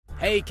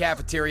Hey,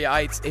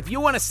 Cafeteriaites, if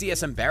you want to see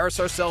us embarrass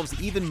ourselves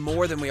even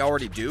more than we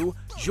already do,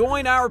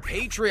 join our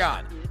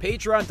Patreon.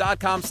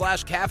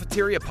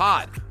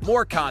 Patreon.com/cafeteriapod.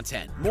 More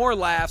content, more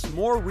laughs,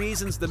 more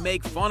reasons to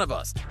make fun of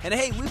us. And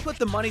hey, we put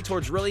the money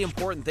towards really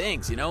important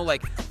things,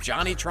 like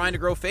Jonny trying to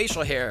grow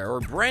facial hair, or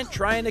Brent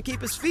trying to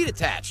keep his feet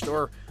attached,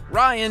 or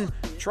Ryan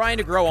trying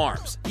to grow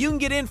arms. You can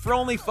get in for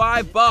only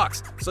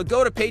 $5, so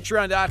go to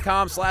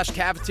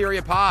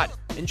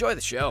patreon.com/cafeteriapod. Enjoy the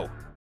show.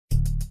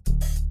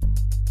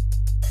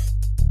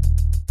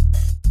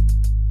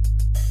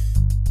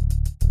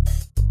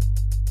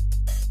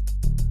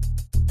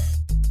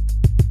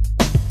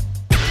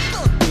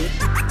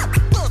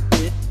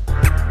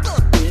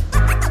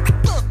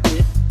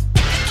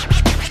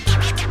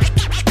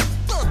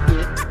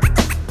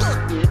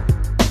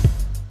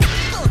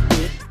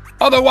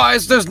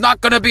 Otherwise, there's not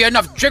going to be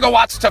enough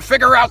gigawatts to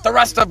figure out the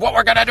rest of what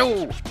we're going to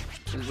do.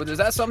 Is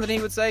that something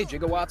he would say?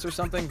 Gigawatts or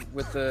something?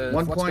 With the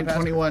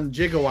 1.21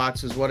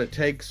 gigawatts is what it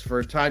takes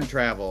for time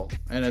travel.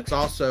 And it's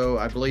also,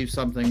 I believe,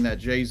 something that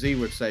Jay-Z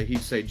would say.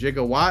 He'd say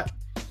gigawatt,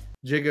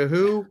 giga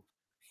who?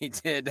 He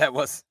did. That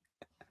was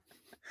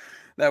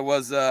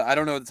I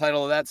don't know the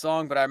title of that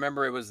song, but I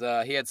remember it was,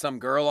 he had some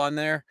girl on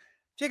there.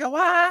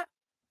 Gigawatt,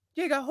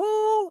 giga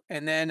who?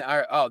 And then,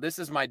 this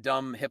is my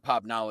dumb hip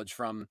hop knowledge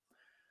from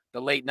the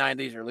late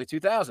 90s, early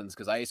 2000s,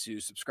 because I used to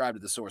subscribe to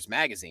the Source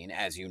magazine,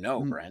 as you know,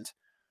 Brent.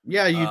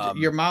 Yeah,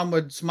 your mom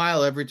would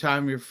smile every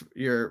time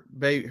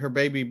her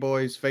baby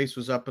boy's face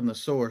was up in the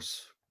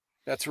Source.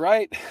 That's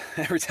right.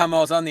 Every time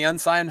I was on the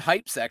unsigned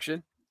hype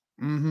section.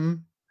 Mm-hmm.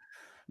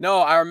 No,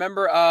 I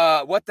remember,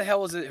 what the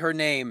hell is it, her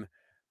name?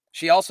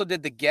 She also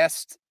did the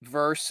guest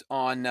verse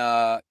on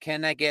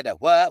Can I Get a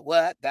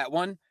What? That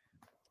one.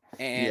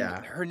 And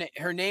yeah.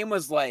 her name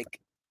was like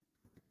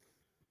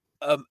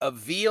a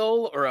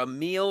veal or a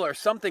meal or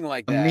something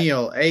like that. A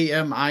meal,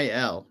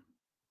 AMIL.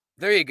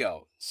 There you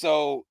go.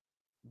 So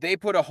they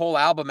put a whole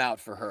album out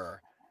for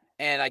her,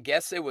 and I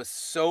guess it was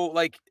so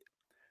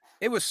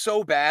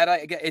bad.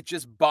 It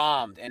just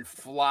bombed and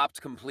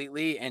flopped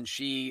completely, and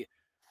she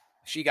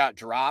got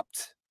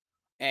dropped.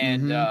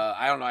 And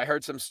I don't know. I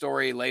heard some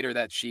story later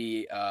that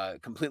she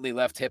completely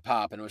left hip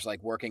hop and was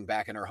like working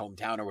back in her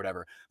hometown or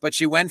whatever. But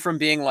she went from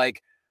being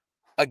like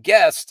a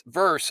guest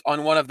verse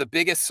on one of the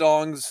biggest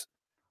songs.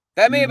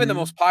 That may have been the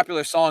most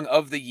popular song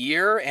of the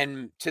year,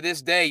 and to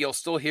this day, you'll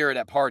still hear it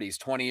at parties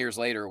 20 years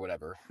later or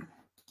whatever.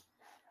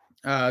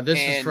 This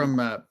is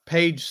from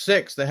page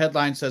 6. The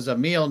headline says,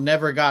 Emil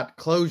never got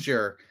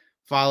closure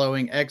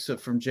following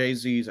exit from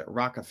Jay-Z's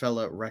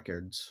Rockefeller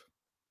Records.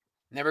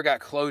 Never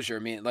got closure. I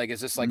mean, like,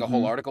 is this like a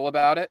whole article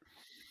about it?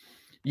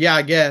 Yeah,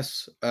 I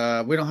guess.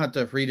 We don't have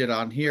to read it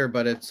on here,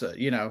 but it's,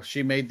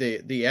 she made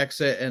the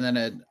exit, and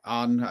then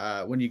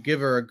when you give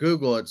her a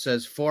Google, it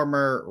says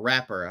former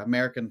rapper,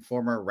 American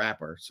former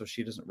rapper. So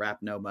she doesn't rap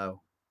no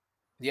mo.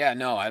 Yeah,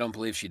 no, I don't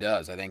believe she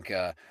does. I think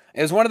it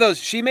was one of those,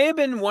 she may have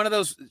been one of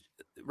those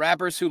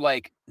rappers who,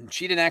 like,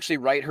 she didn't actually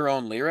write her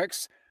own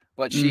lyrics,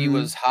 but she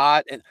was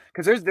hot.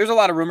 Because there's a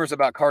lot of rumors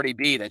about Cardi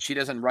B that she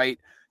doesn't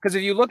write. Because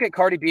if you look at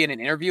Cardi B in an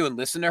interview and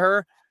listen to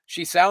her,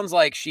 she sounds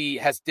like she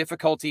has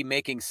difficulty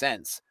making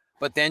sense,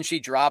 but then she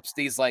drops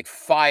these like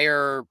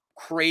fire,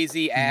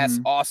 crazy ass,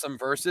 awesome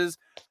verses.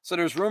 So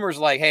there's rumors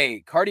like,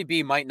 hey, Cardi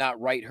B might not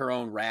write her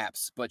own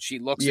raps, but she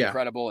looks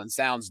incredible and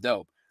sounds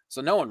dope.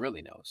 So no one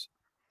really knows.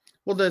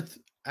 Well,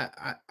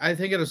 I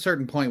think at a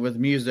certain point with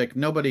music,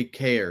 nobody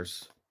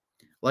cares.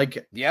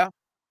 Like,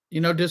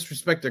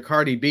 disrespect to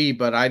Cardi B,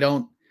 but I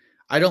don't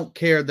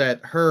care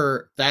that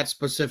that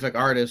specific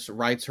artist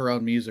writes her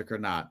own music or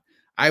not.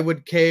 I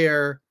would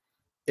care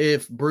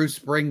if Bruce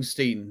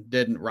Springsteen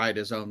didn't write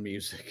his own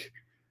music.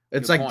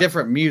 It's like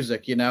different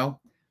music,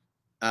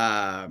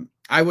 I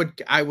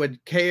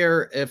would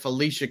care if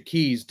Alicia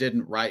Keys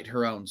didn't write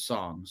her own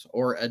songs,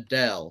 or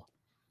Adele.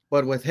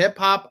 But with hip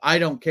hop, I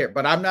don't care.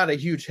 But I'm not a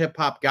huge hip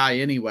hop guy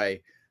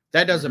anyway.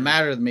 That doesn't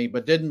matter to me.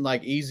 But didn't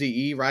like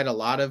Eazy-E write a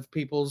lot of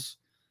people's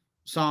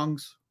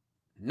songs?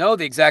 No,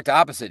 the exact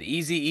opposite.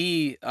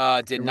 Eazy-E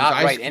did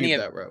not write any of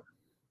that wrote.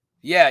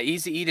 Yeah,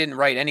 Eazy-E didn't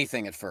write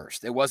anything at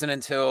first. It wasn't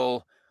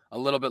until a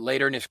little bit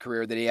later in his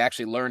career that he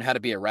actually learned how to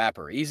be a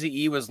rapper.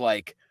 Eazy-E was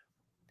like,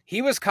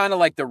 he was kind of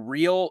like the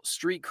real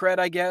street cred,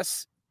 I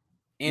guess,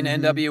 in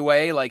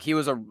NWA. Like, he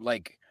was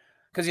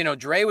because,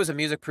 Dre was a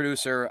music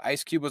producer.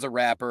 Ice Cube was a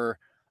rapper.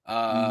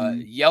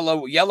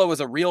 Yellow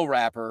was a real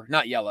rapper.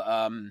 Not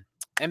Yellow.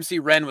 MC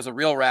Ren was a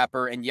real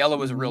rapper, and Yellow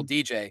was a real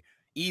DJ.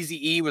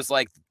 Eazy-E was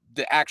like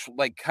the actual,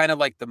 like, kind of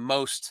like the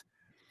most,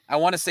 I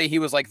want to say he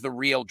was like the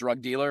real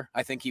drug dealer.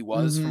 I think he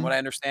was, from what I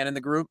understand in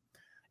the group.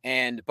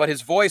 But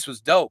his voice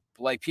was dope.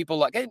 Like, people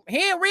like, hey,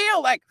 he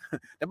real, like,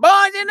 the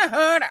boys in the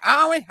hood are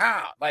always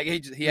hot. Like,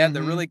 he had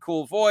the really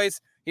cool voice.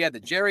 He had the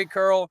Jerry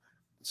curl.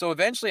 So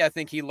eventually I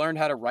think he learned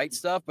how to write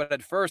stuff. But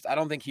at first, I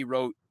don't think he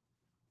wrote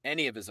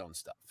any of his own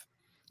stuff.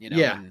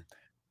 Yeah.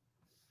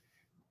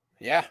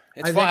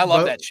 It's fun. I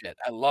love that shit.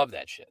 I love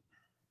that shit.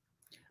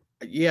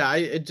 Yeah,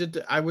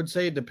 I would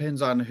say it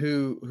depends on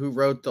who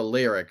wrote the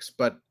lyrics.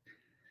 But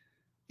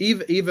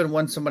even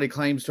when somebody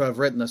claims to have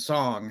written the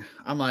song,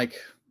 I'm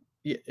like,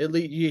 at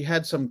least you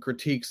had some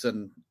critiques,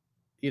 and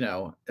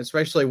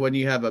especially when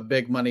you have a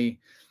big money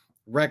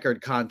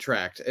record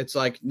contract, it's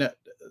like no,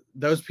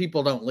 those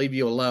people don't leave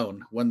you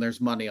alone when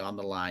there's money on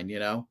the line.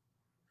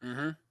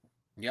 Mm-hmm.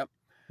 Yep.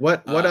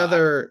 What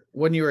other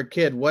when you were a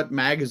kid, what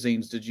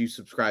magazines did you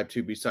subscribe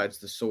to besides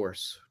The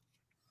Source?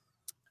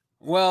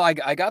 Well, I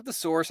got The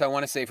Source, I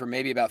want to say, for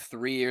maybe about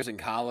 3 years in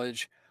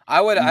college.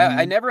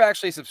 I never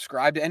actually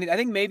subscribed to any. I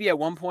think maybe at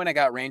one point I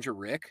got Ranger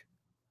Rick,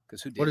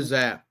 because who didn't? What is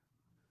that?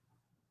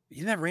 You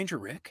didn't have Ranger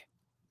Rick?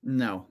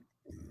 No.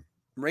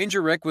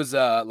 Ranger Rick was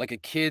like a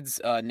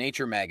kid's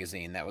nature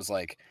magazine that was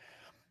like,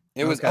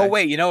 it was, oh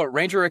wait,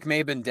 Ranger Rick may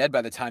have been dead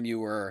by the time you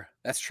were,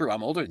 that's true,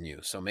 I'm older than you,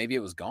 so maybe it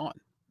was gone.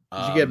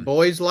 Did you get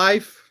Boy's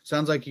Life?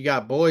 Sounds like you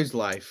got Boy's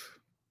Life.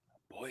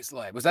 Boy's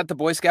Life. Was that the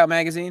Boy Scout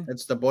magazine?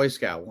 It's the Boy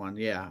Scout one,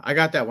 yeah. I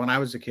got that when I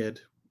was a kid.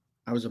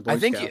 I was in Boy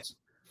Scouts.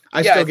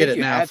 I still get it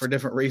now for a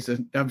different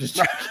reason. I'm just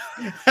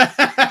joking.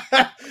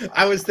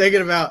 I was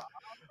thinking about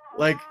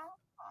like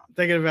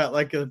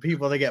the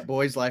people that get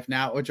Boy's Life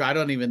now, which I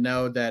don't even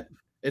know that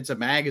it's a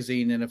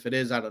magazine, and if it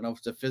is, I don't know if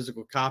it's a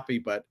physical copy,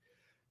 but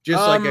just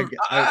like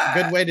a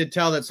good way to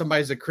tell that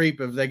somebody's a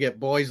creep if they get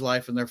Boy's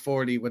Life and they're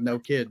 40 with no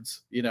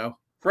kids,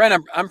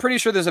 Brent, I'm pretty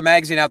sure there's a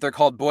magazine out there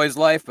called Boy's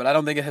Life, but I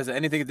don't think it has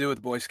anything to do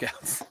with Boy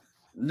Scouts.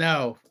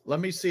 No, let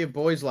me see if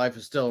Boy's Life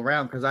is still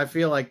around, because I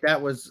feel like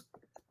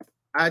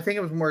I think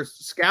it was more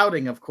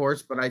scouting, of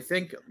course, but I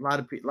think a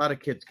lot of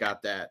kids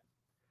got that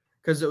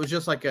because it was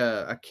just like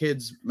a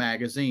kids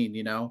magazine,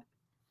 Well,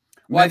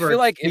 Remember, I feel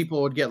like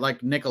people would get like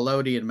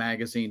Nickelodeon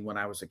magazine when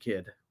I was a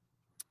kid.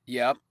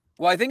 Yep.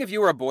 Well, I think if you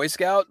were a Boy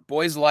Scout,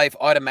 Boy's Life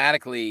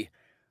automatically,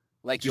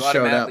 like, you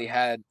automatically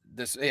had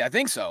this. I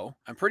think so.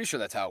 I'm pretty sure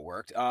that's how it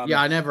worked.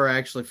 Yeah, I never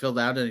actually filled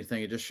out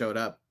anything. It just showed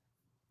up.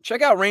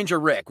 Check out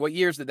Ranger Rick. What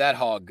years did that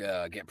hog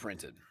get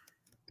printed?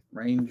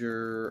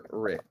 Ranger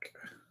Rick.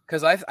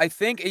 Because I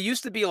think it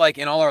used to be like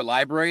in all our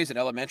libraries at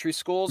elementary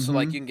schools. So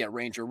like you can get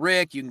Ranger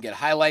Rick, you can get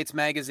Highlights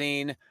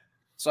magazine.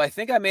 So I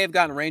think I may have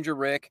gotten Ranger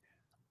Rick.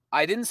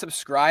 I didn't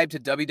subscribe to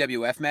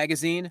WWF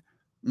magazine,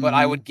 but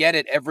I would get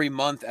it every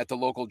month at the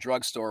local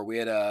drugstore. We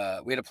had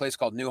a place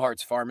called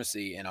Newhart's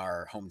Pharmacy in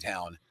our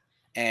hometown,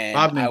 and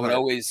I would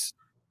always,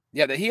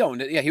 that he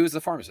owned it. Yeah, he was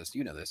the pharmacist.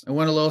 You know this. And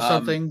went a little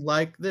something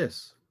like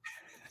this.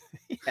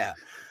 Yeah.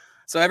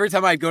 So every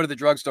time I'd go to the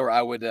drugstore,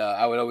 I would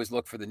always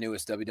look for the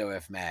newest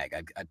WWF mag.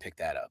 I'd pick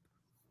that up.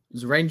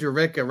 Is Ranger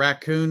Rick a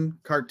raccoon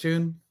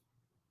cartoon?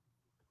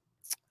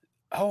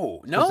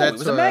 Oh no, it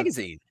was a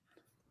magazine.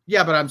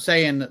 Yeah, but I'm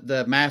saying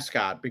the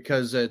mascot,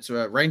 because it's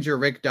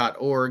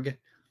rangerrick.org.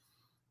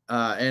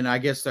 And I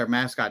guess their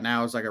mascot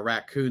now is like a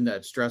raccoon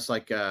that's dressed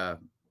like a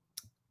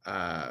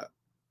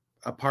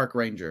park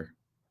ranger.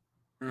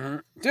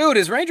 Mm-hmm. Dude,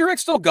 is Ranger Rick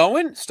still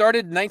going? Started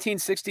in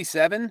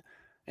 1967,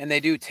 and they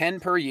do 10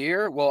 per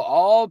year. We'll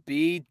all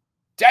be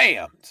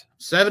damned.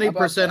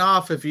 70%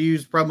 off if you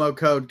use promo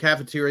code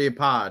Cafeteria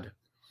Pod.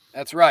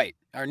 That's right.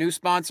 Our new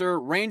sponsor,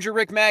 Ranger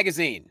Rick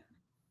Magazine,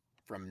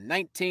 from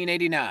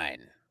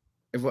 1989.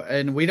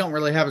 And we don't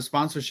really have a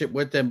sponsorship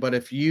with them, but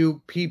if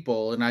you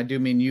people, and I do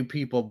mean you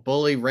people,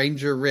 bully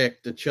Ranger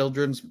Rick, the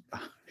children's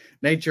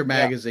nature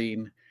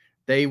magazine,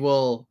 they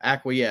will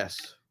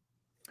acquiesce.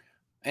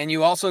 And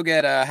you also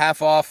get a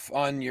half off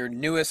on your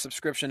newest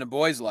subscription to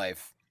Boy's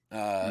Life,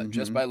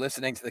 just by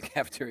listening to the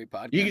Cafeteria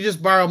Podcast. You can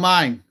just borrow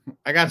mine.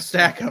 I got a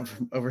stack of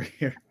them over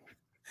here.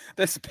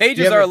 The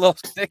pages are a little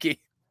sticky.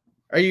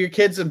 Are your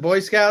kids in Boy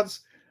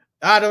Scouts?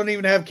 I don't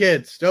even have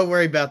kids. Don't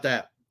worry about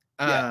that.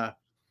 Yeah.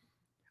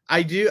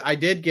 I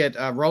did get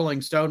a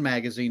Rolling Stone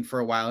magazine for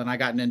a while, and I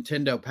got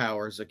Nintendo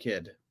Power as a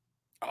kid.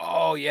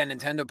 Oh yeah,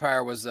 Nintendo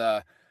Power was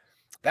that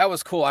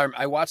was cool.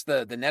 I watched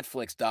the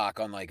Netflix doc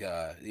on like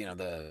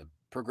the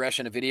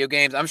progression of video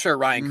games. I'm sure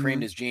Ryan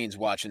creamed his jeans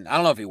watching. I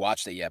don't know if he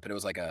watched it yet, but it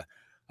was like a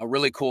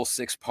really cool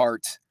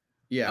 6-part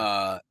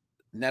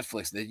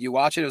Netflix. Did you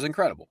watch it? It was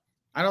incredible.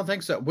 I don't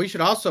think so. We should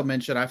also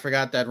mention, I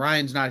forgot that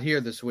Ryan's not here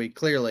this week.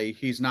 Clearly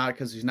he's not,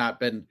 because he's not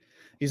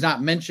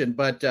mentioned,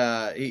 but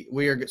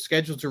we are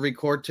scheduled to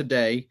record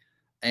today.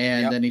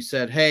 And then he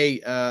said,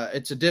 hey,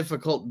 it's a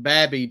difficult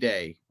Babby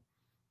day.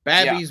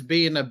 Babby's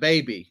being a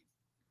baby,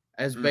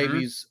 as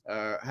babies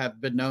have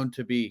been known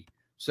to be.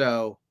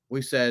 So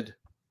we said,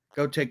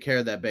 go take care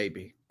of that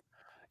baby.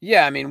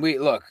 Yeah, I mean,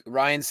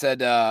 Ryan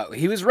said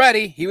he was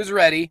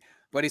ready.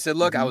 But he said,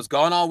 look, I was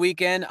gone all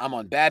weekend. I'm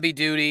on Babby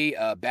duty.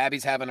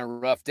 Babby's having a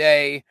rough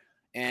day.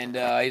 And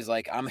he's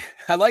like,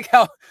 I like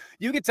how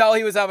you could tell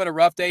he was having a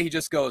rough day. He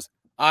just goes,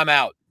 I'm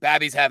out.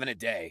 Babby's having a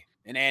day,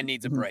 and Ann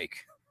needs a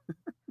break.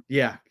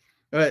 Yeah.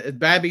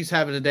 Babby's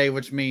having a day,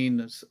 which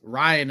means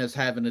Ryan is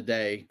having a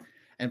day,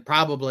 and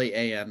probably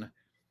Ann.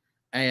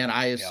 And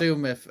I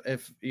assume if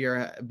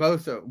you're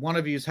both, one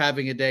of you is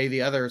having a day,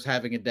 the other is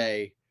having a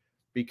day,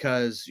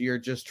 because you're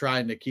just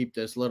trying to keep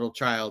this little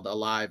child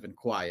alive and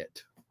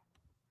quiet.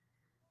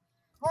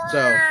 So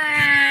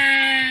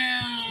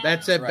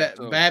that's it. Right,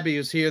 Babby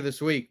is here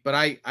this week, but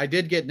I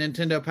did get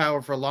Nintendo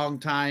Power for a long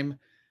time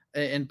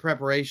in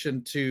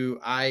preparation to,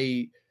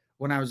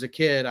 when I was a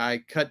kid, I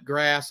cut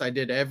grass. I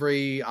did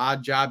every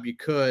odd job you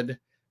could.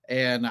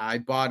 And I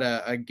bought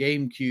a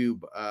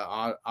GameCube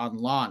on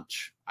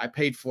launch. I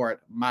paid for it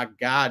my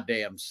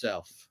goddamn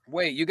self.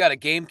 Wait, you got a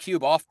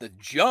GameCube off the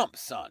jump,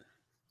 son?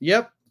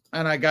 Yep.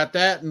 And I got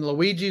that. And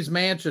Luigi's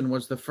Mansion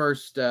was the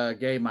first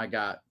game I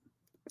got.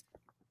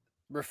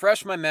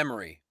 Refresh my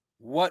memory.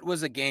 What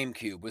was a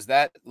GameCube? Was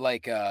that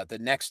like the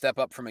next step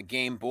up from a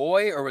Game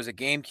Boy, or was a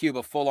GameCube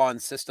a full-on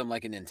system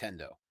like a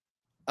Nintendo?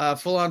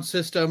 Full-on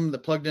system that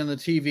plugged in the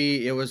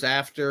TV. It was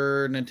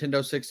after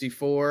Nintendo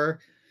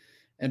 64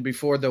 and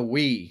before the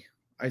Wii,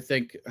 I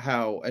think,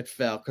 how it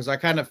fell. Because I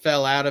kind of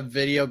fell out of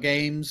video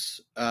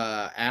games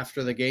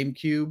after the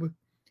GameCube.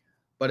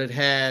 But it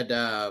had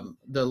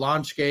the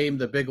launch game.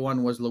 The big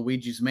one was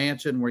Luigi's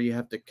Mansion, where you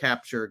have to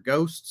capture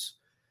ghosts.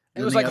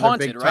 It was like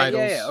Haunted, right?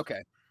 Titles, yeah,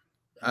 okay.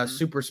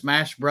 Super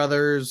Smash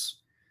Brothers,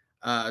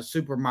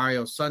 Super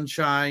Mario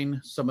Sunshine,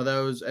 some of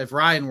those. If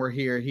Ryan were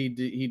here, he'd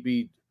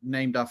be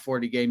named off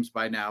 40 games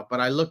by now. But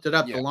I looked it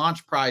up. Yeah. The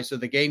launch price of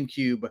the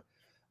GameCube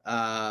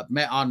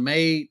on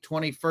May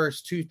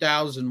 21st,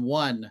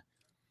 2001.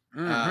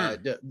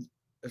 A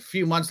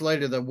few months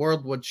later, the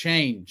world would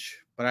change,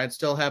 but I'd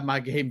still have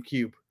my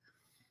GameCube.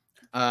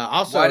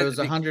 Also, it was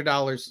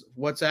 $100.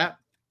 What's that?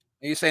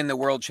 Are you saying the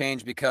world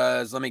changed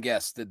because, let me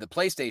guess, did the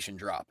PlayStation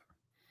drop?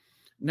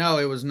 No,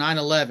 it was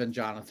 9/11,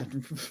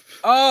 Jonathan.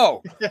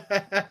 Oh.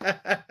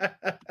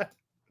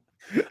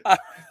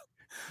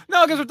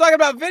 No, because we're talking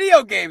about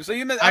video games. So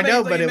you meant I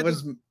know, but it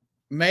was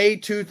May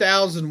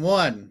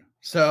 2001.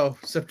 So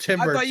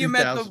September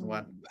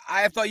 2001.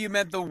 I thought you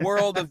meant the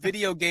world of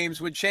video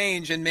games would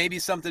change and maybe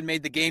something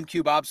made the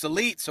GameCube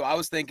obsolete. So I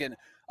was thinking,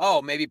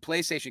 oh, maybe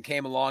PlayStation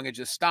came along and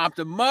just stomped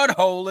a mud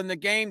hole in the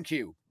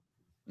GameCube.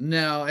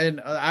 No,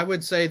 and I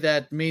would say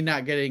that me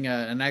not getting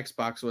an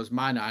Xbox was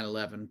my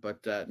 9/11,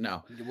 but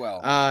no. Well,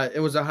 it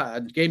was a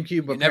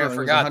GameCube. You never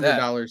forgot was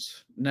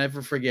 $100.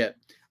 Never forget.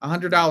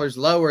 $100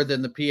 lower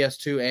than the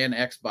PS2 and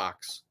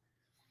Xbox.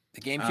 The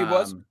GameCube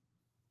was?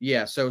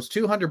 Yeah, so it's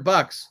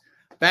 $200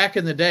 back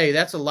in the day.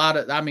 That's a lot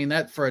of. I mean,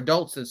 that for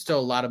adults, it's still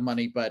a lot of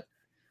money, but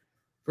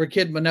for a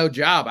kid with no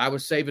job, I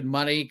was saving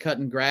money,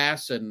 cutting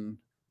grass, and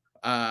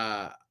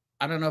I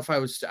don't know if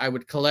I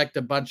would collect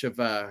a bunch of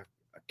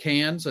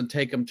cans and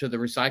take them to the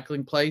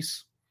recycling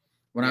place.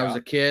 When I was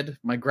a kid,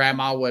 my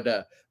grandma would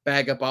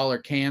bag up all her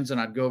cans,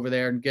 and I'd go over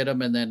there and get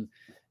them. And then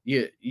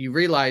you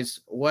realize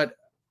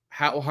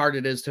how hard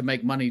it is to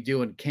make money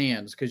doing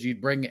cans, because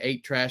you'd bring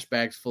 8 trash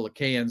bags full of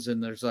cans,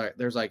 and there's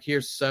like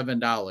here's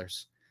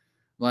 $7.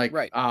 Like,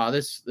 right.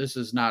 This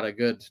is not a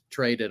good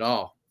trade at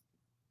all.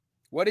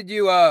 What did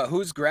you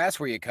whose grass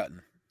were you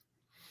cutting?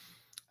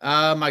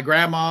 My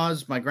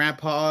grandma's, my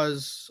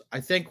grandpa's. I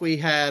think we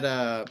had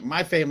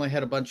my family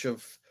had a bunch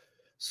of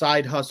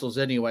side hustles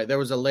anyway. There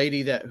was a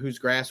lady whose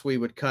grass we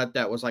would cut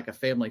that was like a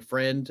family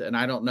friend, and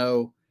I don't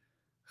know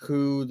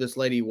who this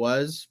lady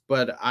was,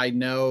 but I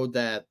know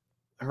that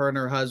her and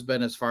her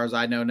husband, as far as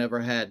I know, never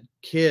had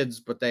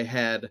kids, but they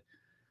had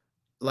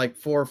like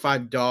 4 or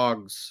 5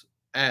 dogs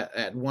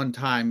at one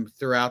time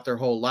throughout their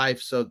whole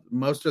life. So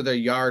most of their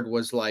yard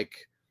was like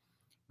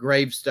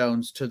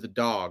gravestones to the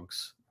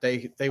dogs.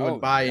 They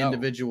would buy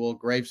individual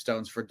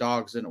gravestones for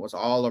dogs, and it was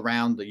all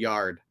around the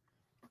yard.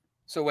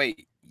 So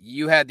wait,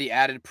 you had the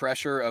added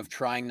pressure of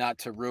trying not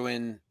to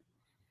ruin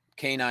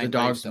canine the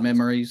dogs'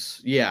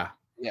 memories. Yeah.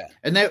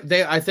 And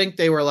they I think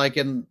they were like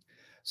in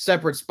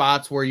separate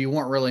spots where you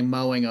weren't really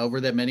mowing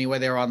over them anyway.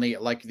 They were on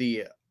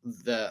the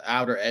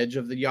outer edge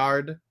of the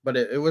yard, but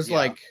it was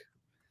like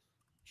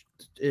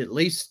at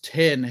least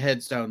 10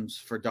 headstones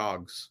for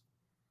dogs.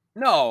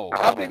 No,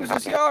 how big was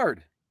this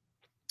yard?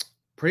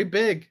 Pretty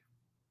big.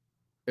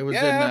 It was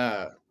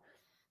in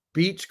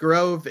Beech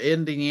Grove,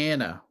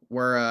 Indiana,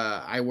 where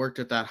I worked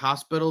at that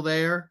hospital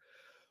there.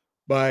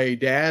 My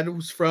dad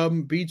was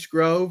from Beech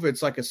Grove.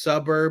 It's like a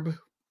suburb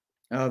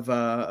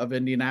of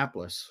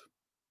Indianapolis.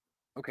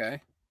 Okay.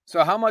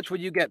 So how much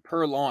would you get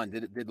per lawn?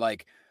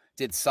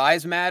 Did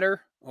size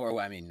matter? Or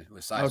I mean,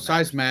 was size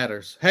size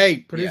matters. Hey,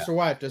 producer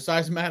wife, does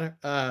size matter?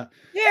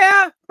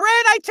 Yeah,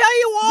 Brent, I tell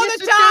you all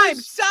the time,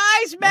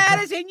 size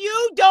matters and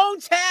you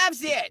don't have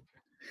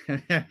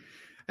it.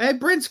 Hey,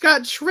 Brent's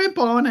got shrimp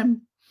on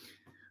him.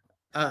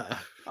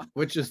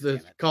 Which is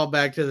the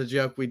callback to the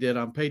joke we did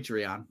on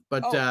Patreon.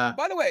 But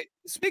by the way,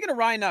 speaking of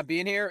Ryan not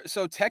being here,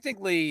 so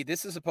technically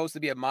this is supposed to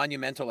be a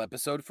monumental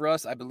episode for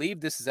us. I believe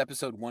this is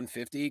episode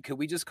 150. Could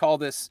we just call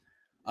this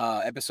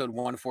episode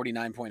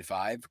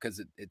 149.5? Because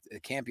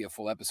it can't be a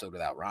full episode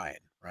without Ryan,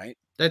 right?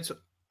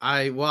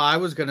 I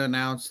was going to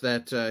announce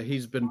that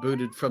he's been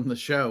booted from the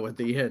show at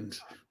the end.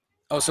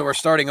 Oh, so we're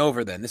starting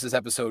over then. This is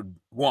episode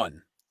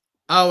 1.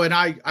 Oh, and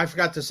I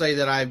forgot to say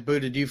that I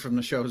booted you from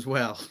the show as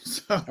well.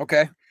 So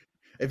okay.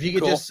 If you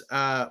could just,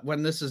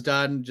 when this is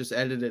done, just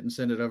edit it and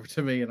send it over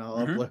to me, and I'll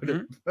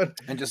upload it.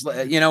 And just,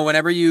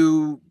 whenever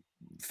you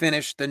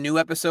finish the new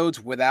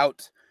episodes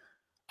without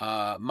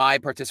my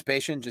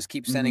participation, just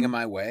keep sending them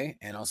my way,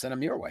 and I'll send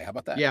them your way. How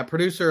about that? Yeah,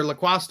 producer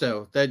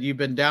LaQuasto, that you've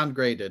been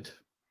downgraded.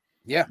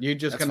 Yeah. You're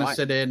just going to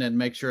sit in and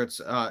make sure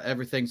it's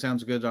everything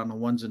sounds good on the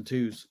ones and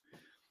twos.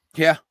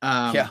 Yeah.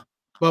 Yeah.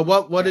 But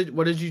what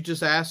did you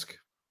just ask?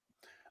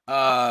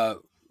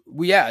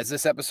 Is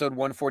this episode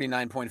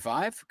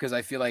 149.5? Because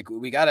I feel like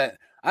we gotta,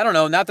 I don't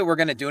know, not that we're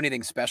gonna do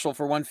anything special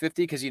for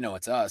 150, because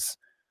it's us.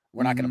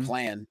 We're not gonna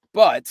plan.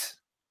 But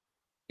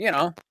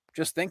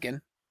just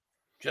thinking.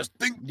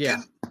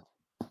 Yeah.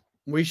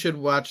 We should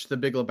watch The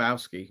Big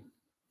Lebowski.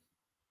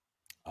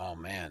 Oh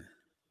man.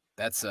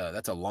 That's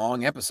a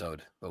long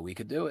episode, but we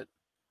could do it.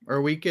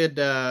 Or we could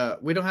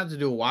we don't have to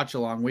do a watch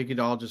along. We could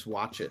all just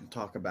watch it and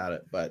talk about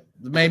it. But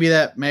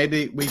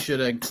maybe we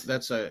should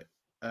that's a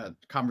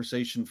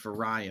conversation for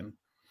Ryan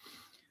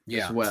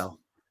as well.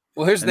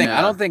 Well, here's the thing.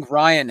 I don't think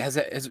Ryan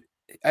has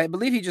I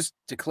believe he just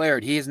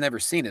declared he has never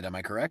seen it. Am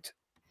I correct?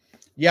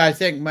 Yeah, I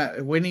think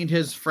we need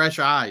his fresh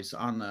eyes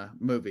on the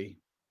movie.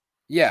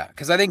 Yeah,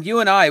 because I think you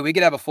and I, we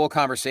could have a full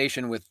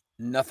conversation with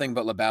nothing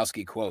but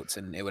Lebowski quotes,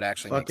 and it would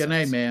actually fucking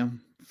make sense. A,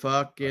 man.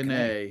 Fucking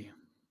A.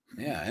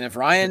 Yeah, and if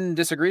Ryan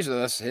disagrees with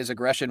us, his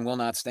aggression will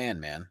not stand,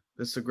 man.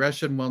 This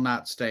aggression will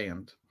not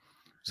stand.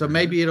 So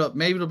maybe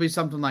it'll be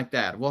something like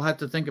that. We'll have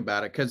to think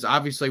about it, because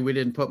obviously we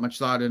didn't put much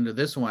thought into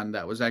this one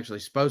that was actually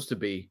supposed to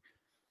be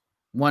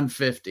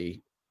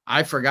 150.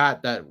 I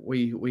forgot that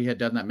we had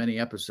done that many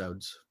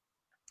episodes.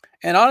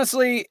 And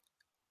honestly,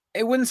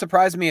 it wouldn't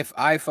surprise me if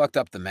I fucked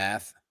up the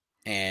math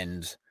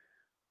and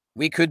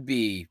we could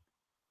be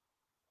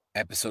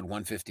episode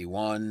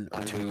 151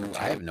 or 2.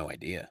 I have no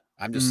idea.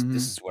 I'm just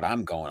this is what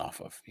I'm going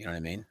off of. You know what I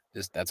mean?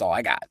 That's all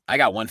I got. I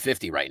got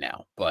 150 right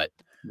now, but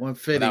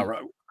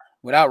 150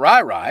 without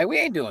Rye, we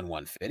ain't doing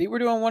 150. We're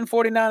doing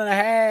 149 and a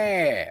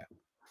half.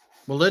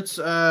 Well, let's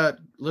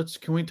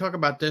can we talk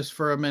about this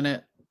for a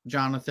minute,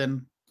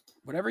 Jonathan?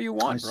 Whatever you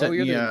want, bro.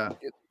 You're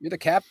the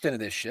captain of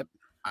this ship.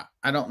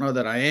 I don't know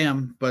that I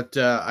am, but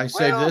I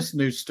saved this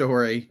news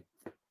story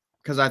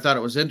because I thought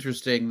it was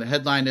interesting. The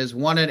headline is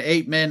 1 in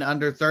 8 men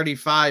under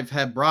 35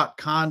 have brought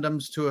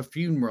condoms to a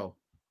funeral.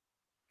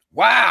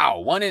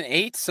 Wow. 1 in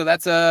 8. So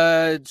that's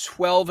a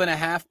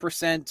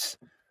 12.5%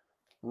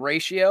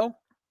 ratio.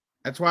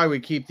 That's why we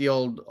keep the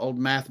old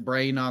math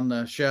brain on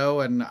the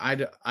show. And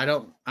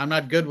I'm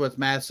not good with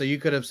math. So you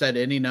could have said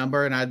any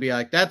number and I'd be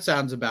like, that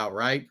sounds about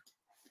right.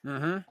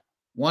 1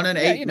 in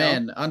 8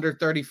 men under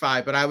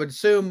 35. But I would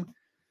assume,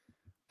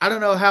 I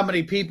don't know how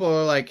many people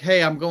are like,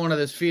 hey, I'm going to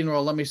this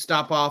funeral. Let me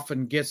stop off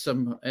and get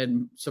some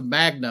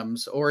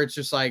magnums. Or it's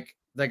just like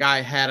the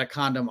guy had a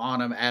condom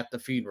on him at the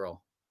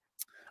funeral.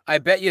 I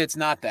bet you it's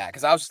not that,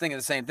 because I was just thinking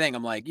the same thing.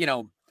 I'm like,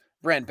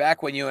 Brent,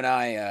 back when you and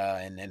I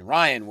and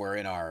Ryan were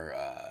in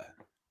our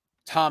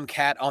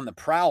Tomcat on the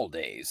Prowl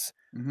days.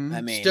 I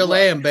mean, still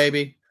am,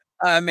 baby.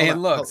 I mean,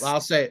 look. I'll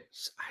say it.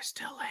 I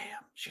still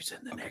am. She's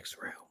in the next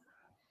room.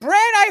 Brent,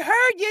 I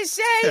heard you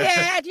say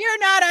that. You're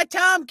not a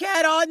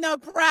Tomcat on the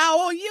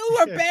Prowl. You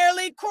were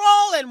barely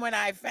crawling when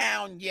I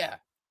found you.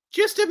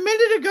 Just a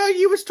minute ago,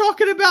 you was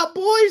talking about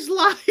boys'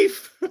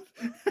 life.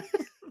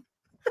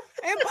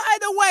 And by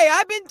the way,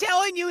 I've been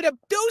telling you to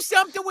do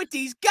something with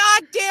these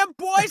goddamn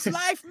Boys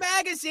Life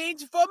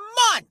magazines for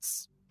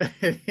months.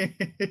 You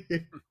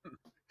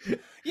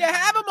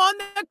have them on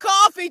the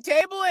coffee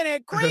table, and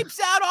it creeps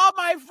out all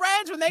my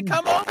friends when they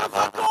come over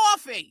for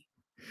coffee.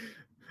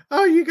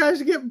 Oh, you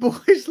guys get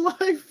Boys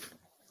Life?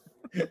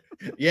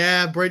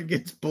 Yeah, Brent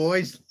gets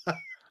Boys Life.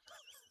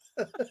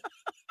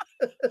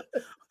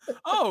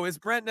 Oh, is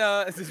Brent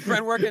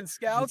working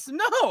Scouts?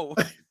 No.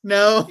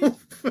 No.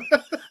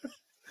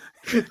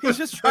 He's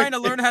just trying to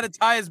learn how to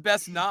tie his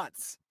best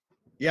knots.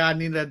 Yeah, I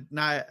need to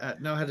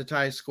know how to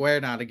tie a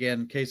square knot again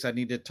in case I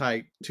need to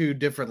tie 2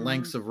 different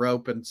lengths of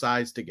rope and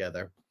size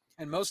together.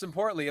 And most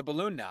importantly, a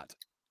balloon knot.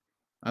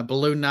 A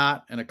balloon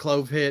knot and a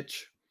clove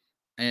hitch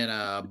and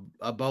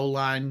a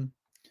bowline.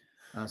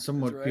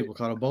 People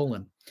call it a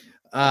bowline.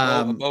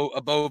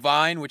 A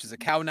bovine, which is a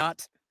cow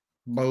knot.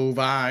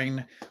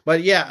 Bovine.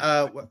 But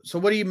yeah, so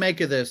what do you make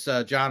of this,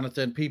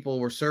 Jonathan? People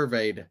were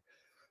surveyed.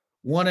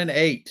 1 in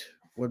 8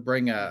 would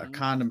bring a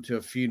condom to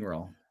a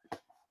funeral.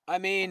 I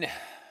mean,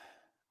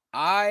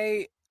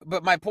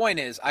 but my point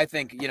is, I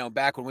think,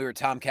 back when we were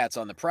Tomcats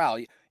on the Prowl,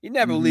 you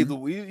never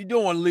you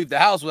don't want to leave the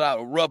house without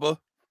a rubber,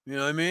 you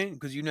know what I mean?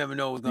 Because you never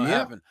know what's going to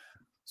happen.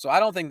 So I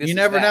don't think this you is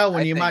never that. know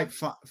when you might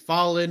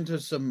fall into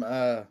some,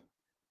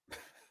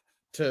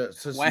 some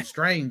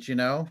strange,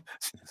 some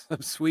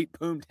sweet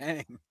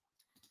poontang.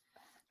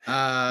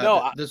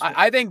 No,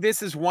 I think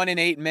this is 1 in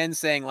 8 men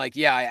saying like,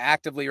 yeah, I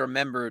actively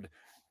remembered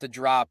to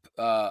drop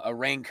a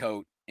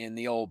raincoat in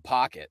the old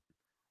pocket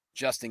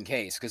just in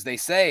case, because they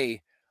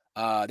say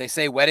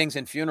weddings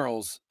and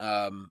funerals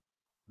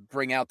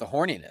bring out the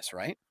horniness,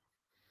 right?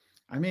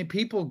 I mean,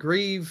 people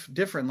grieve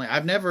differently.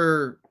 I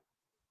don't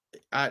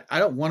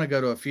want to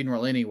go to a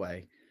funeral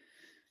anyway,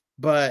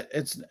 but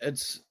it's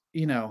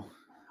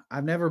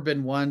I've never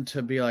been one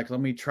to be like, let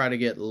me try to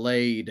get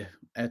laid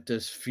at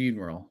this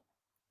funeral.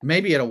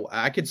 Maybe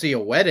I could see a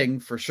wedding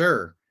for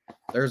sure.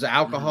 There's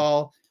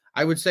alcohol.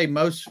 I would say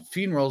most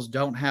funerals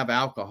don't have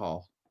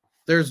alcohol.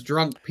 There's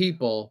drunk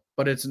people,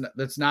 but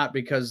that's not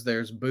because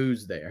there's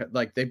booze there.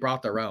 Like they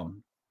brought their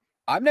own.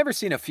 I've never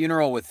seen a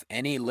funeral with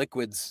any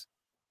liquids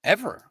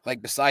ever.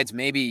 Like besides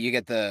maybe you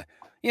get the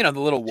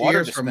little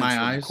water Tears from my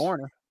dispenser in the eyes.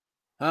 corner.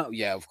 Oh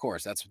yeah, of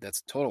course.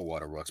 That's total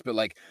water works. But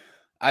like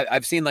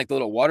I've seen like the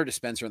little water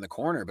dispenser in the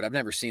corner, but I've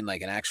never seen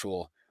like an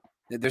actual.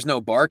 There's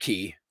no bar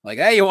key. Like,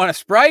 hey, you want a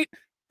Sprite?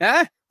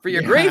 Huh? For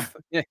your grief?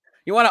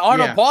 You want an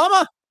Arnold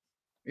Palmer?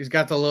 He's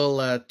got the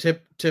little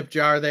tip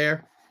jar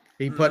there.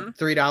 He put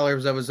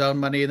 $3 of his own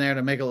money in there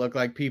to make it look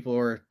like people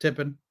were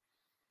tipping.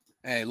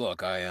 Hey,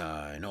 look,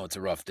 I know it's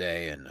a rough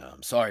day, and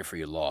I'm sorry for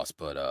your loss,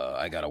 but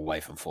I got a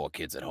wife and 4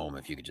 kids at home.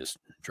 If you could just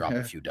drop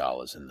a few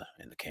dollars in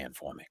the can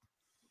for me.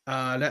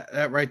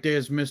 That right there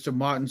is Mr.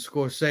 Martin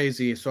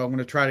Scorsese. So I'm going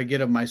to try to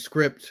get him my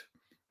script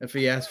if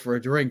he asks for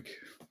a drink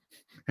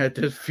at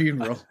this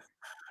funeral.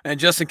 And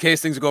just in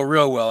case things go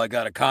real well, I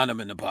got a condom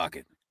in the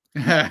pocket.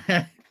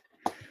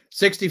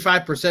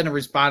 65% of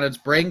respondents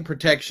bring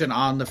protection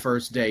on the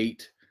first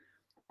date.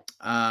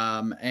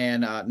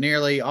 And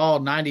nearly all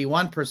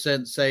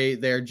 91% say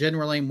they're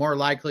generally more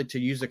likely to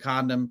use a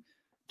condom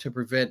to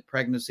prevent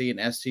pregnancy and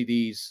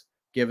STDs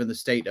given the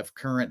state of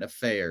current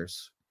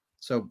affairs.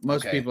 So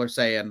most people are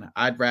saying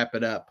I'd wrap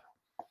it up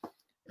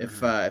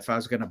if I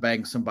was going to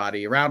bang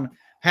somebody. Around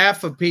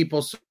half of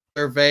people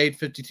surveyed,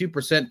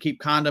 52%,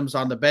 keep condoms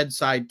on the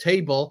bedside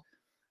table,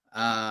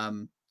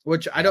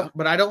 which I don't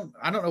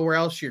know where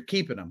else you're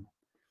keeping them.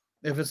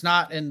 If it's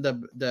not in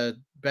the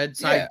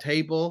bedside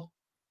table,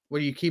 where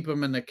do you keep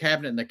them? In the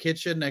cabinet in the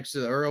kitchen next to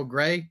the Earl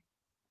Grey?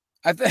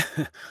 I think,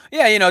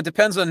 it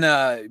depends on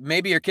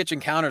maybe your kitchen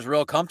counter is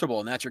real comfortable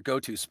and that's your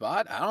go-to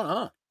spot. I don't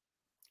know.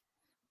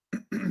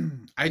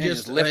 I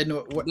just lift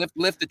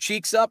the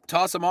cheeks up,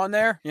 toss them on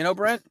there,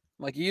 Brent,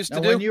 like you used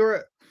to do. When you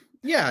were,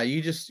 you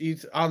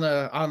on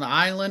the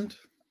island.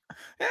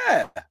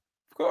 Yeah, of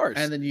course.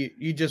 And then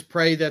you just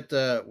pray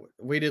that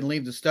we didn't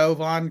leave the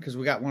stove on because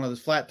we got one of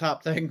those flat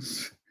top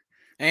things.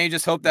 And you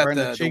just hope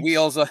that the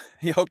wheels,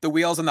 you hope the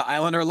wheels on the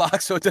island are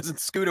locked so it doesn't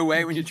scoot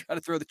away when you try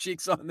to throw the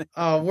cheeks on there.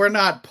 Oh, we're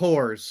not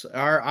poors.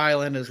 Our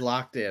island is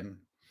locked in.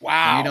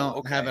 Wow. You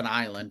don't have an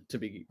island to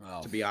be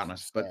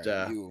honest, sorry,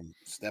 but you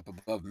step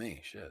above me.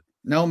 Shit.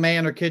 No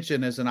man or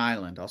kitchen is an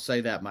island. I'll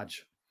say that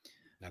much.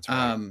 That's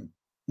right.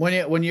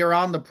 When you're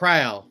on the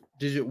prowl,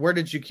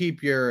 did you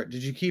keep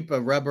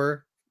a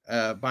rubber?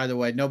 By the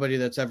way, nobody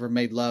that's ever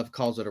made love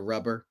calls it a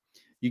rubber.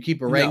 You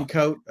keep a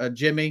raincoat, a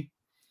Jimmy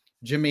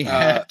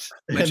hat,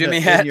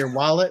 in your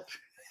wallet.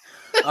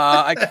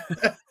 I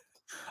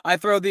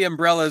throw the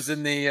umbrellas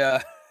in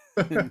the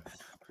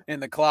in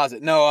the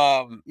closet.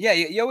 No,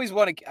 you always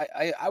want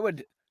to. I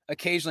would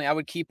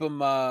occasionally keep them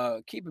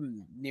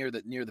near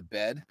the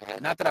bed.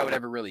 Not that I would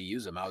ever really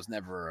use them. I was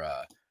never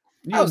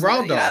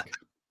raw dog.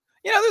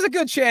 There's a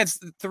good chance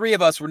the 3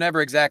 of us were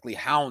never exactly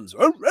hounds.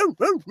 Pretty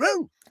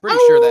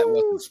sure that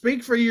was.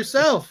 Speak for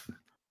yourself.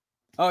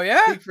 Oh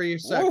yeah, speak for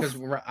yourself. Because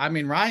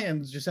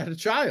Ryan's just had a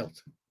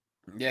child.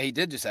 Yeah, he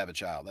did just have a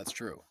child. That's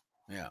true.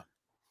 Yeah.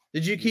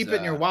 Did you keep it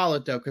in your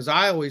wallet though? Because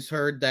I always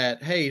heard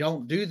that, hey,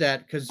 don't do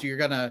that because you're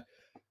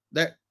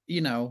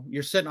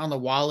sitting on the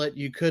wallet.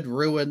 You could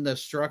ruin the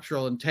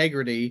structural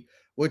integrity,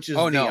 which is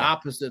the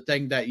opposite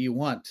thing that you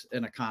want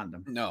in a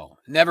condom. No,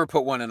 never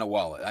put one in a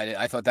wallet.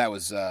 I thought that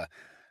was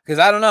because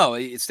I don't know.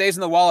 It stays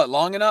in the wallet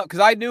long enough. Because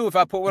I knew if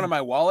I put one in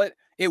my wallet,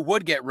 it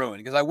would get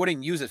ruined because I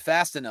wouldn't use it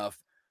fast enough.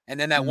 And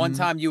then that one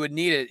time you would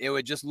need it, it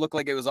would just look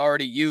like it was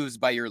already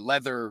used by your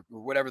leather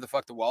or whatever the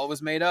fuck the wallet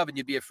was made of, and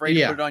you'd be afraid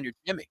to put it on your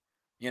Jimmy.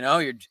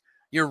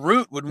 Your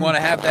root wouldn't want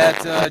to have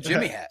that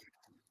Jimmy hat.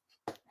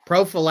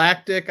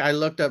 Prophylactic. I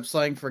looked up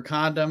slang for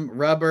condom.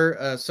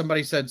 Rubber.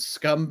 Somebody said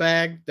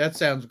scumbag. That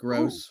sounds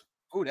gross.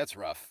 Ooh, that's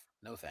rough.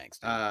 No thanks.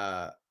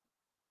 A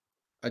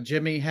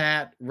Jimmy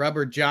hat.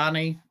 Rubber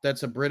Johnny.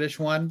 That's a British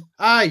one.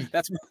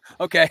 That's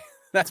okay.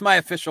 That's my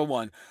official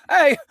one.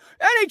 Hey,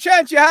 any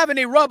chance you have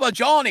any rubber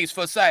Johnnies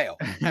for sale?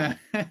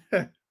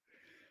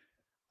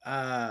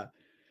 So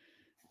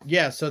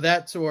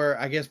that's where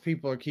I guess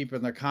people are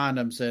keeping their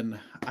condoms. And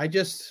I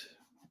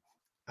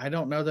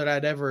don't know that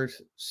I'd ever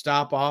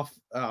stop off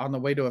on the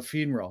way to a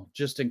funeral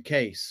just in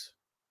case.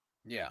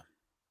 Yeah.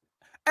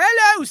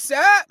 Hello,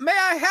 sir. May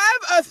I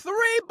have a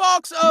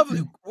 3-box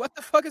of, what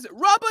the fuck is it?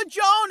 Rubber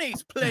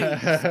Johnnies,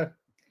 please.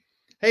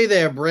 Hey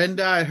there,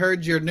 Brenda. I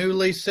heard you're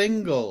newly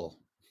single.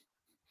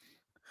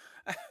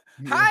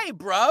 Hi,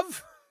 bruv.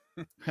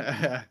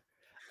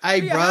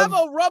 Hey, do you have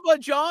a rubber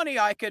Johnny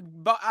I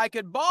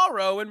could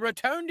borrow and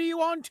return to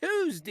you on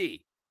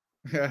Tuesday?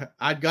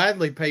 I'd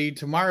gladly pay you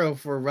tomorrow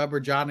for a rubber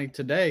Johnny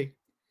today.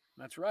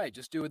 That's right.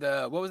 Just do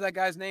what was that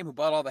guy's name who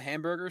bought all the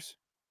hamburgers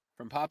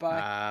from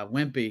Popeye?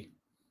 Wimpy.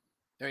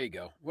 There you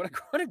go. What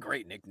a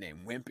great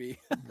nickname, Wimpy.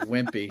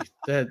 Wimpy.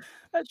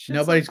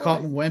 Nobody's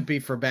calling him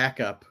Wimpy for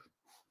backup.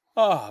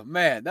 Oh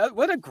man,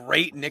 what a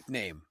great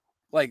nickname.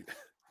 Like,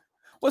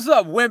 what's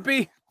up,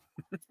 Wimpy?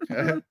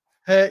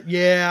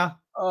 Yeah.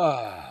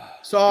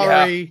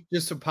 Sorry,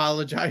 just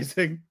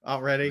apologizing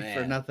already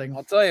for nothing.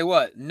 I'll tell you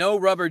what, no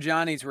rubber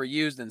Johnnies were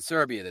used in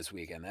Serbia this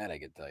weekend. That I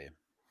could tell you.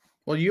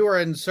 Well, you were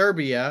in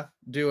Serbia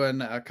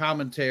doing a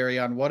commentary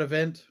on what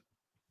event?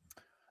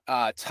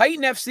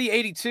 Titan FC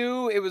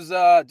 82. It was,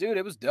 dude,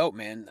 it was dope,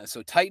 man.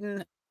 So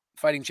Titan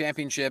Fighting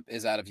Championship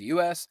is out of the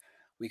U.S.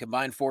 We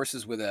combined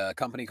forces with a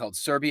company called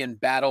Serbian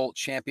Battle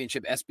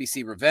Championship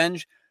SBC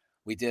Revenge.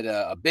 We did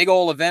a big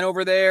old event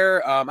over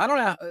there. I don't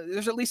know.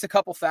 There's at least a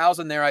couple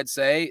thousand there, I'd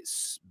say.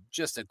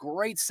 Just a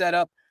great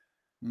setup.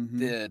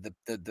 Mm-hmm.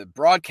 The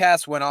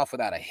broadcast went off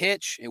without a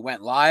hitch. It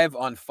went live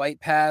on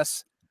Fight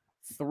Pass,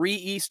 3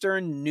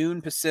 Eastern,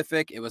 noon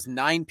Pacific. It was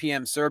 9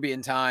 p.m.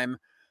 Serbian time.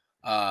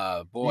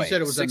 Boy, you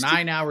said it was 60... a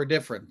 9-hour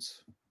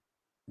difference.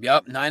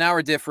 Yep,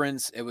 9-hour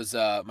difference. It was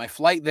my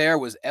flight there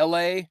was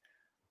LA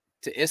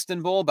to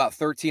Istanbul, about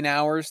 13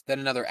 hours, then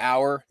another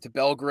hour to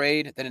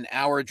Belgrade, then an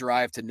hour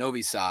drive to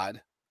Novi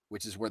Sad,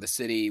 which is where the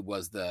city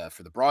was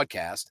for the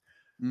broadcast.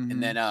 Mm-hmm.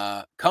 And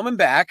then coming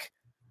back,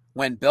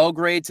 went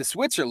Belgrade to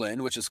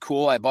Switzerland, which is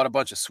cool. I bought a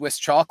bunch of Swiss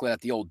chocolate at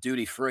the old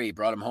duty free,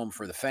 brought them home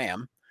for the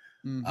fam.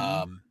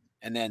 Mm-hmm.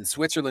 And then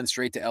Switzerland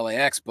straight to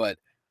LAX. But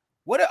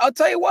I'll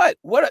tell you what,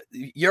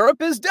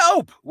 Europe is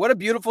dope. What a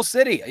beautiful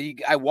city.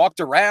 I walked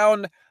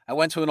around. I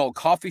went to an old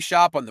coffee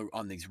shop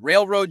on these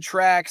railroad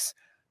tracks.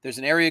 There's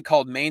an area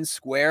called Main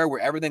Square where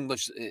everything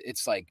looks,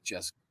 it's like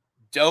just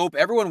dope.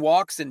 Everyone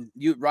walks and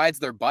rides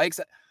their bikes.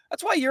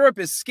 That's why Europe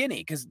is skinny,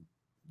 because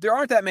there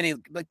aren't that many,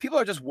 like, people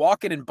are just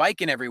walking and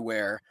biking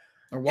everywhere.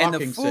 Or walking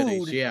and the food,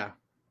 cities, yeah.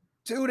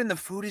 Dude, and the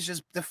food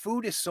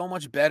is so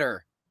much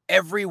better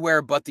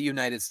everywhere but the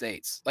United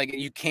States. Like,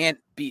 you can't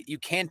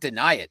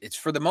deny it. It's,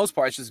 for the most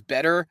part, it's just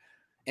better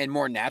and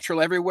more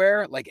natural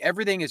everywhere. Like,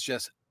 everything is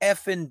just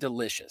effing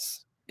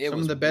delicious. Some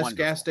of the best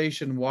gas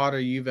station water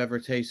you've ever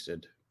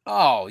tasted.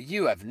 Oh,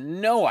 you have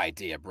no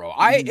idea, bro.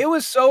 It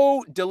was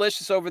so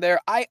delicious over there.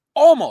 I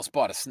almost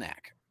bought a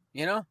snack,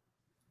 you know?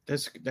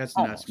 That's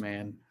nuts,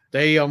 man.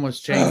 They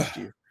almost changed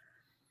you.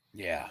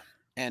 Yeah.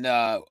 And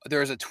there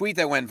was a tweet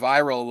that went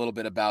viral a little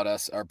bit about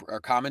us,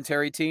 our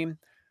commentary team,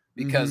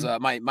 because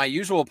my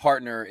usual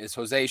partner is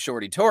Jose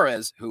Shorty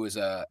Torres, who is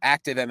a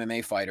active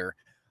MMA fighter,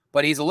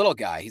 but he's a little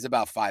guy. He's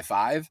about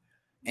 5'5",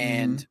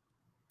 and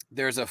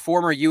there's a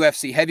former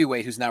UFC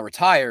heavyweight who's now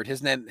retired.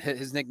 His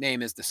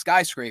nickname is the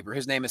Skyscraper.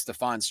 His name is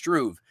Stefan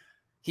Struve.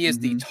 He is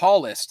the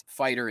tallest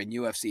fighter in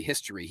UFC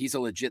history. He's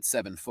a legit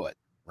 7 foot,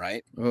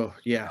 right? Oh,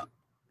 yeah.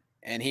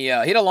 And he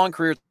had a long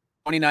career,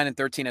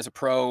 29-13 as a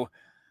pro.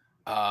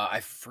 I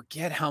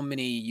forget how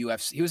many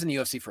UFC. He was in the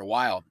UFC for a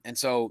while. And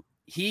so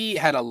he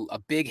had a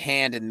big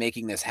hand in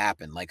making this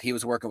happen. Like, he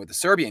was working with the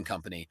Serbian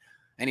company,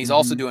 and he's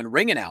also doing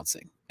ring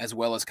announcing as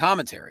well as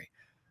commentary.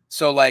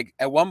 So, like,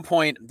 at one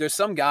point, there's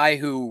some guy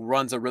who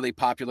runs a really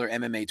popular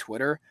MMA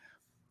Twitter,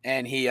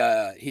 and he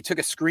took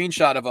a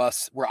screenshot of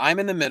us where I'm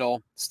in the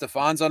middle,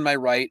 Stefan's on my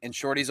right, and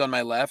Shorty's on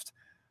my left.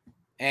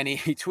 And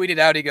he tweeted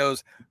out, he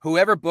goes,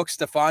 "Whoever booked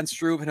Stefan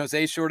Struve and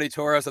Jose Shorty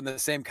Torres on the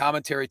same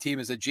commentary team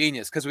is a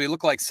genius," because we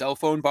look like cell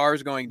phone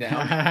bars going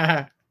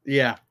down.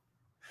 Yeah,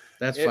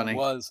 that's funny. It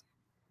was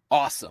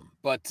awesome.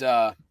 But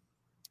yeah,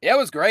 it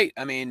was great.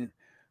 I mean,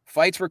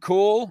 fights were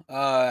cool.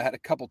 Had a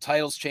couple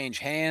titles change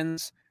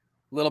hands.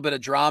 A little bit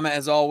of drama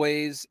as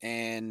always,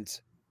 and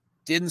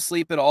didn't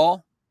sleep at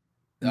all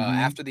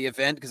after the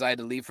event because I had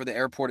to leave for the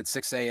airport at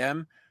 6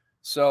 a.m.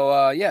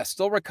 So, yeah,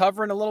 still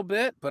recovering a little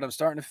bit, but I'm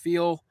starting to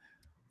feel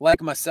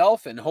like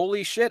myself, and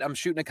holy shit, I'm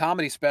shooting a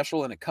comedy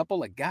special in a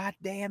couple of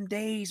goddamn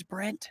days,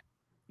 Brent.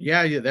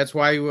 Yeah, that's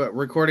why we're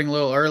recording a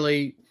little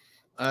early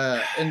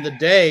in the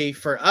day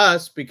for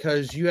us,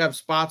 because you have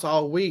spots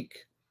all week.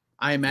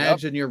 I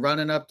imagine you're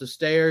running up the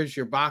stairs,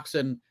 you're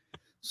boxing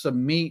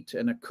some meat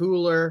in a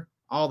cooler,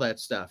 all that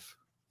stuff.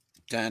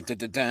 Dun, dun,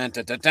 dun, dun,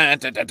 dun, dun,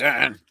 dun, dun,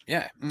 dun.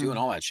 Yeah, doing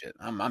all that shit.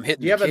 I'm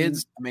hitting the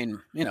kids. I mean,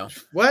 you know.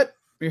 What?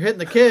 You're hitting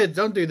the kids.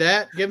 Don't do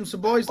that. Give them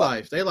some Boys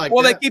Life. They like that.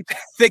 Well,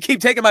 they keep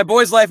taking my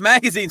Boys Life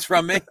magazines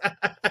from me.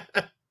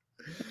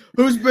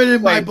 Who's been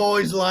in my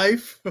Boys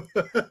Life?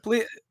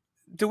 Please,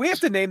 do we have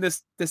to name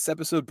this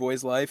episode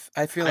Boys Life?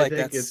 I feel like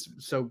it's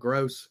so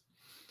gross.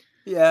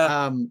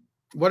 Yeah.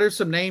 What are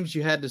some names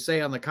you had to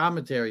say on the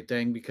commentary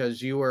thing,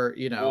 because you were,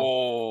 you know?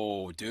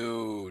 Oh,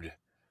 dude.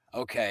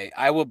 Okay,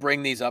 I will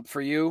bring these up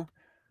for you,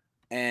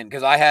 and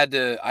because I had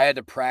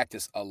to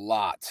practice a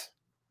lot.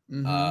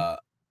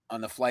 On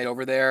the flight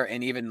over there,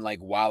 and even like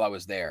while I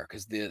was there,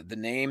 because the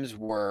names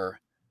were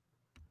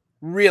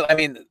real. I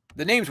mean,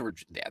 the names were,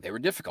 they were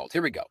difficult.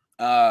 Here we go.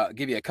 I'll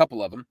give you a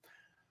couple of them.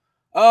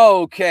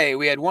 Okay,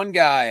 we had one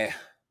guy,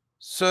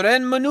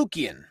 Suren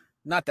Manukian.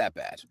 Not that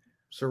bad.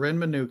 Suren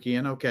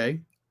Manukian,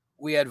 okay.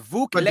 We had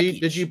Vuk But Lekic.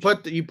 did you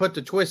put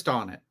the twist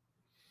on it?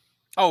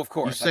 Oh, of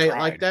course. You say it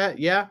like that?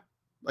 Yeah.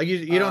 Like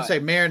you don't say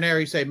marinara,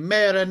 you say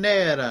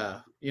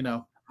marinara, you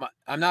know.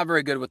 I'm not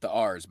very good with the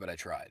R's, but I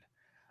tried.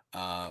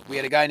 We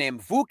had a guy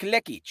named Vuk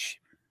Lekic.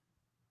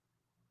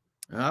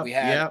 We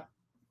had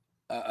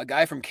a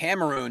guy from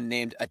Cameroon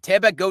named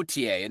Ateba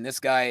Gautier, and this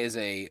guy is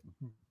a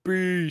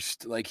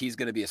beast. Like, he's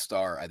going to be a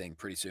star, I think,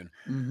 pretty soon.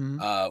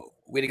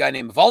 We had a guy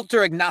named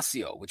Walter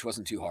Ignacio, which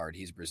wasn't too hard.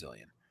 He's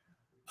Brazilian.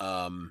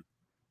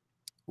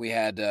 We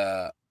had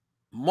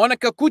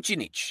Monika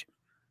Kucinic.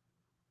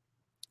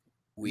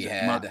 We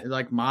had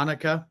like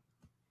Monica.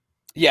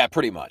 Yeah,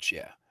 pretty much.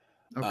 Yeah.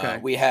 Okay.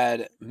 We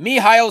had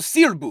Mihail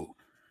Sirbu.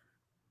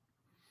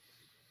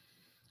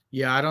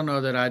 Yeah, I don't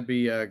know that I'd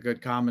be a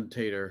good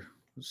commentator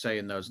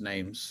saying those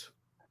names.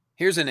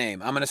 Here's a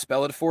name. I'm going to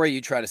spell it for you.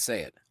 You try to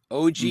say it.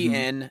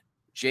 Ognen.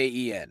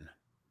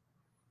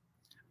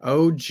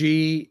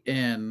 Ognjin.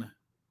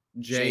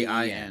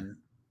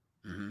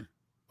 Mm-hmm.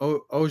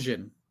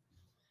 Ojin.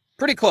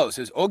 Pretty close.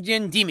 It was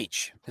Ogden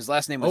Dimic. His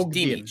last name was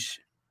Dimic.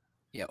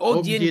 Yeah,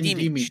 Ogden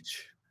Dimic.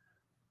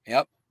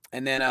 Yep.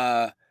 And then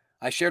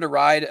I shared a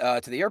ride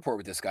to the airport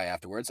with this guy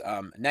afterwards.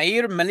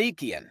 Nair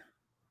Malikian.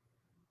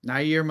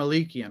 Nair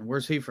Malikian.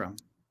 Where's he from?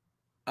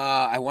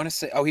 I want to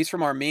say, he's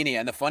from Armenia.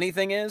 And the funny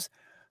thing is,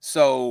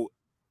 so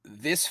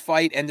this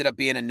fight ended up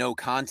being a no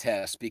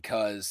contest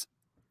because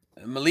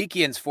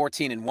Malikian's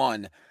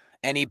 14-1,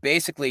 and he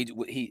basically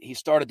he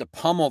started to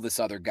pummel this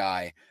other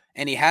guy,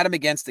 and he had him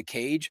against the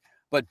cage.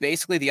 But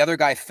basically, the other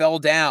guy fell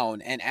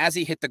down, and as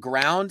he hit the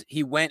ground,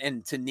 he went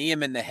and to knee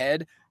him in the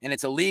head. And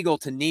it's illegal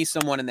to knee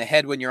someone in the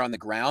head when you're on the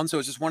ground. So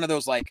it's just one of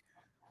those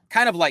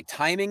kind of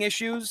timing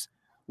issues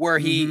where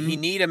he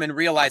kneed him and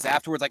realized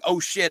afterwards, oh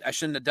shit, I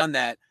shouldn't have done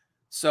that.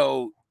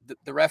 So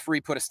the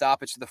referee put a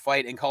stoppage to the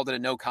fight and called it a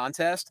no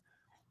contest.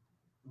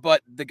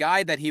 But the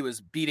guy that he was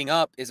beating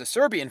up is a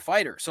Serbian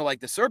fighter. So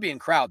the Serbian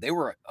crowd, they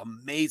were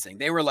amazing.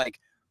 They were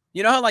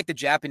you know how the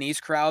Japanese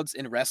crowds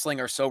in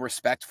wrestling are so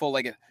respectful?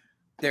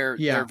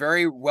 They're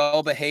very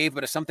well behaved,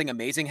 but if something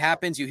amazing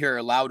happens, you hear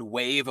a loud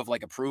wave of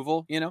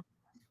approval, you know?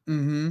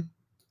 Mm-hmm.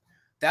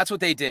 That's what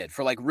they did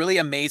for really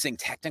amazing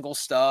technical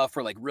stuff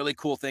or really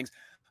cool things.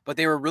 But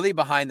they were really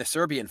behind the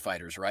Serbian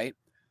fighters, right?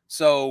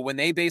 So when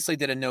they basically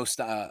did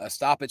a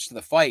stoppage to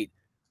the fight,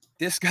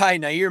 this guy,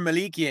 Nair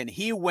Malikian,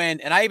 he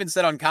went, and I even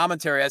said on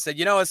commentary, I said,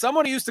 as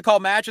someone who used to call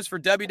matches for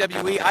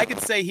WWE, I could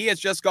say he has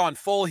just gone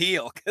full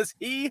heel because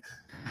he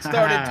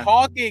started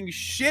talking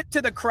shit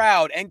to the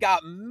crowd and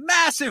got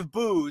massive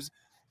boos.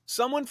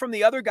 Someone from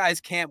the other guy's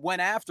camp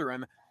went after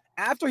him.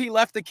 After he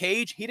left the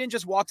cage, he didn't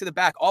just walk to the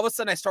back. All of a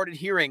sudden, I started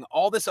hearing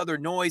all this other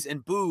noise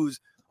and boos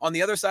on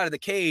the other side of the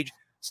cage.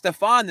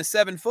 Stefan, the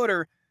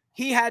 7-footer,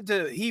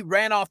 he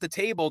ran off the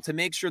table to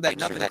make sure that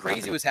nothing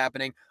crazy was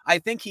happening. I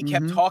think he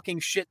kept talking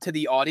shit to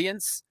the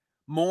audience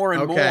more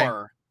and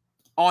more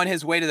on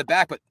his way to the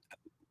back. But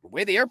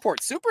way to the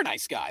airport, super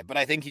nice guy. But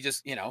I think he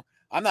just,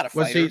 I'm not a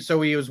fighter.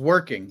 So he was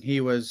working.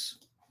 He was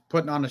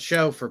putting on a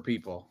show for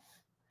people.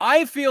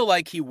 I feel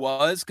like he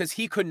was, because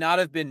he could not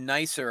have been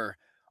nicer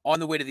on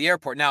the way to the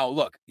airport. Now,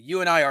 look,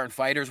 you and I aren't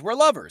fighters. We're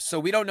lovers. So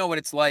we don't know what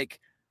it's like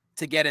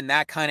to get in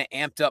that kind of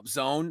amped up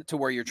zone to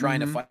where you're trying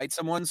to fight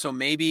someone. So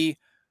maybe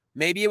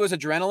it was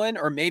adrenaline,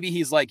 or maybe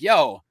he's like,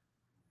 yo,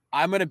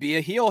 I'm going to be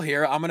a heel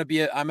here. I'm going to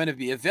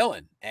be a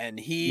villain.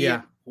 And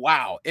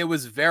wow, it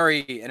was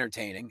very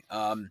entertaining.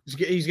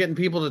 He's getting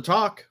people to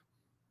talk.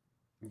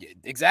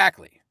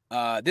 Exactly.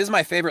 This is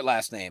my favorite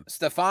last name.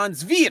 Stefan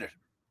Zvir.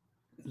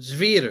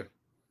 Zvijer,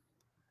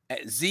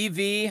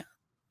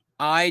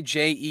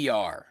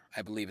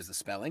 I believe is the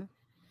spelling.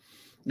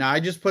 Now,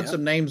 I just put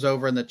some names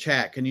over in the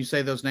chat. Can you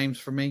say those names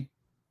for me?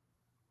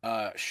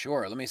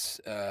 Sure. Let me,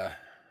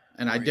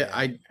 and I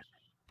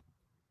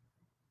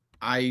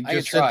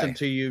just sent them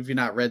to you if you've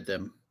not read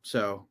them.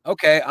 So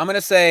okay, I'm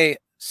gonna say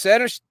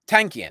Serge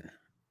Tankian.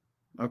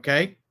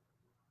 Okay.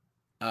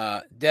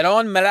 Deron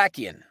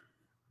Merakian.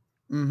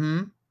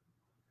 Mm-hmm.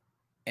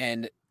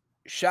 And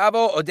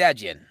Shavo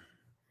Odagian.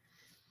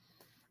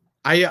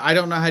 I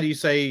don't know how do you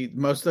say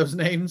most of those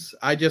names.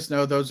 I just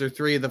know those are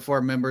 3 of the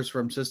 4 members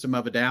from System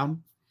of a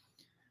Down.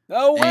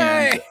 No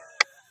way.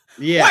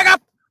 Yeah. Wake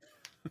up!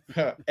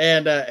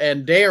 and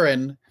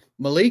Darren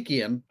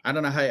Malikian. I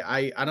don't know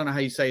how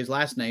you say his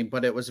last name,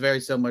 but it was very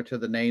similar to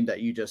the name that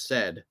you just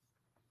said.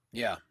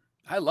 Yeah,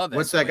 I love it.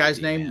 What's that guy's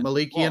name? Man.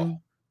 Malikian.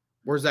 Whoa.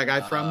 Where's that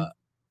guy from?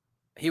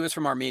 He was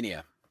from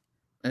Armenia.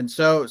 And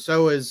so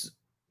is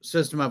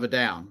System of a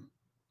Down.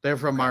 They're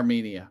from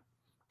Armenia.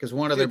 Because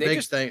one of their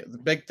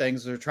big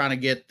things, they're trying to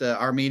get the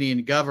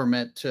Armenian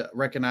government to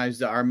recognize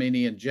the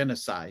Armenian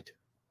genocide.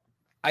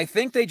 I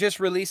think they just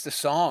released a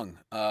song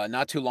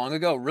not too long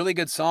ago. Really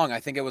good song.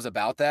 I think it was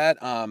about that.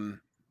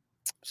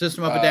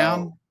 System of a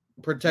Down,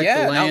 Protect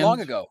the Land. Yeah, not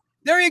long ago.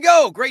 There you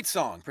go. Great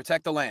song.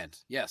 Protect the Land.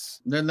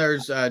 Yes. Then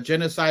there's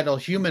Genocidal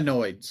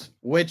Humanoids,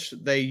 which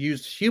they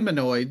used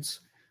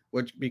humanoids,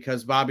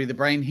 because Bobby the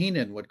Brain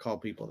Heenan would call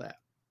people that.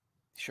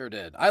 Sure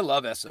did. I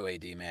love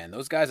SOAD, man.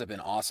 Those guys have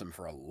been awesome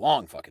for a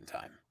long fucking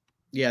time.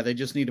 Yeah, they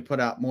just need to put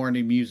out more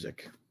new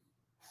music.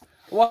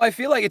 Well, I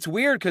feel like it's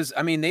weird because,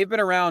 I mean, they've been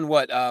around,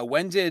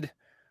 when did,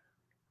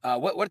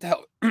 what the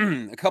hell,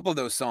 a couple of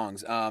those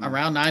songs.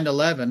 Around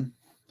 9/11.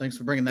 Thanks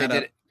for bringing that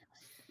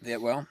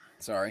up. Well,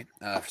 sorry,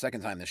 for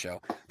second time this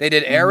show. They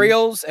did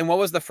Aerials, and what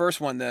was the first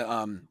one?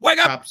 The, Wake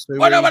Up!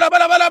 Wake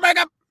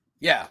up!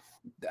 Yeah.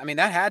 I mean,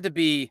 that had to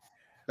be,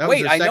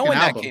 I know when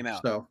that came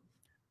out. So.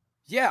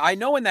 Yeah, I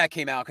know when that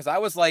came out because I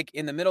was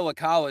in the middle of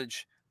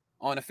college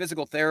on a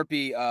physical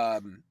therapy. I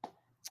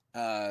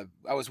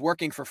was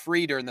working for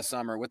free during the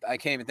summer I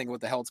can't even think of what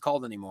the hell it's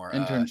called anymore.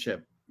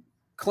 Internship.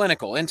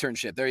 Clinical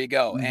internship. There you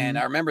go. And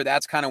I remember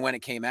that's kind of when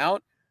it came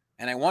out.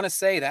 And I want to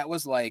say that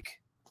was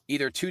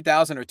either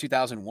 2000 or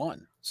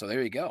 2001. So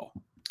there you go.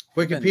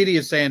 Wikipedia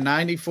is saying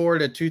 94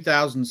 to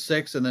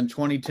 2006 and then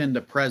 2010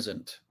 to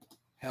present.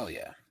 Hell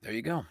yeah. There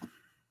you go.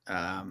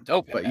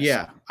 Dope. But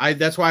yeah,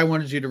 that's why I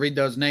wanted you to read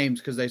those names,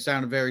 because they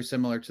sounded very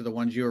similar to the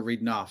ones you were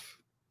reading off.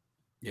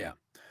 Yeah.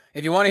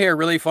 If you want to hear a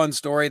really fun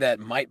story that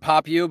might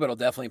pop you, but it'll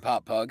definitely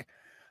pop Pug.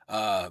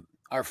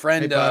 Our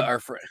friend,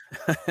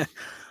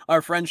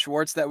 our friend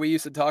Schwartz that we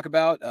used to talk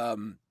about,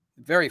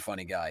 very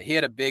funny guy. He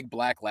had a big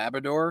black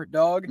Labrador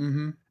dog,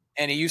 and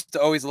he used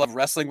to always love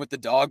wrestling with the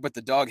dog, but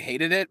the dog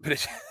hated it. But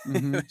it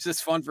was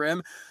just fun for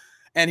him.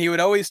 And he would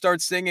always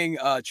start singing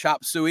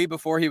Chop Suey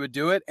before he would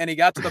do it. And he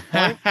got to the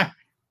point.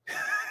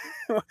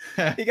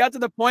 He got to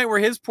the point where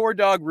his poor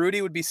dog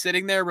Rudy would be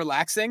sitting there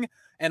relaxing,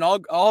 and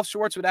all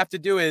Schwartz would have to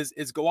do is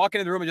go walk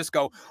into the room and just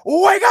go,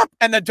 "Wake up!"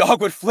 and the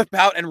dog would flip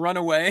out and run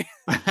away.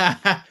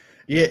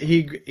 Yeah,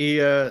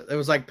 it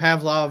was like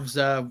Pavlov's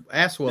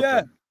ass whooping.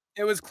 Yeah,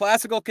 it was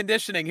classical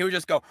conditioning. He would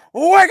just go,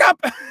 "Wake up!"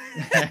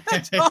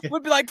 The dog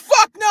would be like,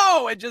 "Fuck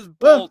no!" and just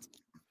bolt.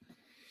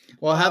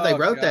 Well, how they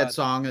wrote that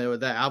song,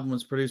 that album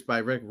was produced by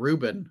Rick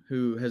Rubin,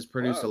 who has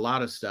produced a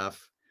lot of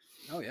stuff.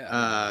 Oh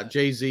yeah,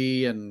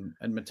 Jay-Z and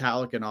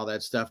Metallica and all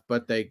that stuff.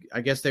 But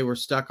I guess they were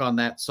stuck on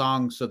that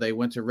song, so they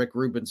went to Rick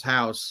Rubin's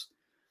house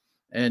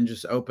and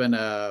just opened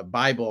a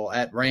Bible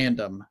at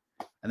random,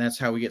 and that's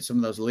how we get some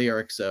of those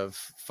lyrics of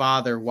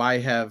 "Father, why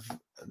have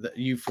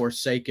you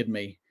forsaken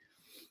me?"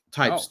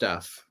 type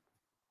stuff.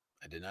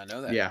 I did not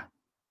know that. Yeah,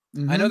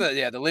 I know that.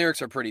 Yeah, the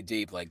lyrics are pretty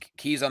deep. Like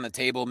keys on the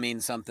table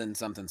means something,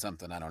 something,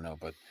 something. I don't know,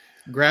 but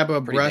grab a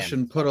brush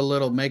and put a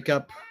little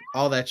makeup,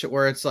 all that shit.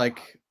 Where it's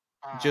like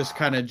just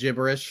kind of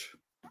gibberish.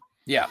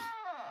 Yeah.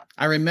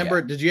 I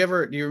remember. Do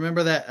you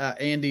remember that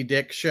Andy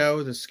Dick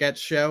show, the sketch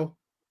show?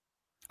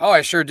 Oh,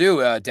 I sure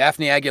do.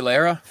 Daphne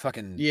Aguilera.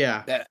 Fucking.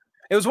 Yeah.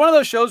 It was one of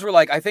those shows where,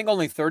 like, I think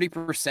only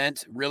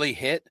 30% really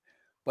hit,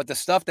 but the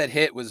stuff that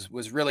hit was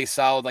really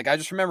solid. Like, I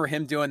just remember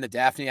him doing the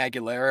Daphne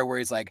Aguilera where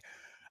he's like,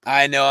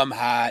 "I know I'm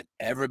hot.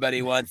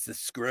 Everybody wants to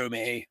screw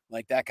me."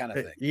 Like that kind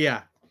of thing.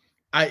 Yeah.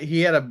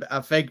 He had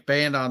a fake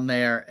band on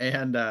there,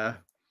 and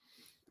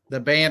the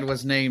band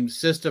was named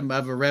System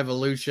of a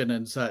Revolution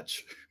and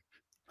such.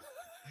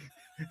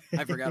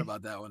 I forgot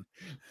about that one.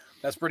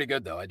 That's pretty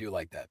good, though. I do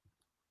like that.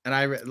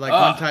 And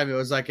one time it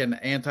was like an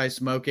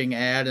anti-smoking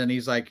ad, and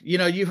he's like,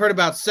 you've heard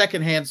about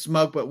secondhand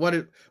smoke, but what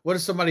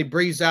if somebody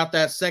breathes out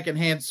that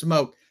secondhand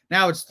smoke?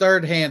 Now it's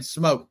thirdhand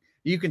smoke.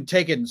 You can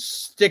take it and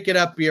stick it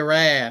up your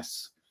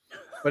ass.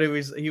 But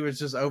he was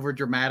just over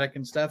dramatic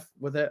and stuff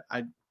with it.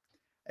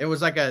 It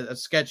was like a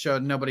sketch show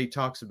nobody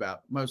talks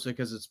about, mostly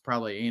because it's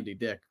probably Andy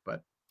Dick.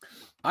 But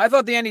I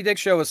thought the Andy Dick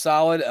show was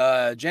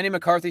solid. Jenny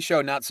McCarthy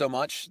show, not so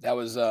much. That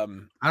was I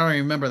don't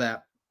even remember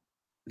that.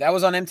 That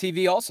was on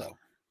MTV also.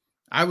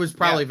 I was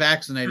probably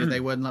vaccinated. They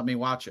wouldn't let me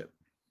watch it.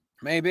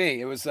 Maybe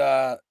it was.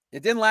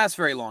 It didn't last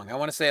very long. I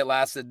want to say it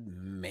lasted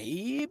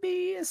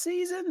maybe a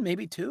season,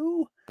 maybe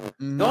two.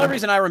 Mm-hmm. The only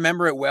reason I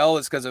remember it well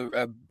is because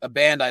a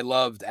band I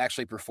loved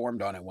actually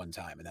performed on it one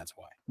time, and that's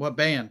why. What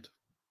band?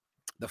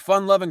 The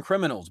Fun Loving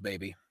Criminals,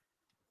 baby.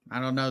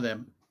 I don't know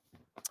them.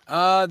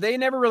 They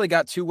never really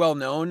got too well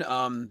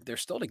known. They're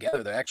still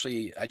together. They're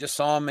actually. I just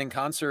saw them in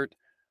concert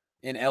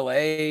in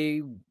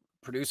L.A.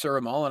 Producer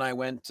Amal and I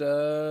went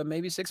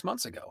maybe 6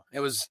 months ago. It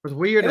was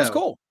weird. It was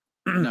cool.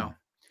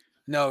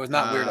 No, it was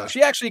not weirdo.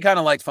 She actually kind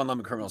of liked Fun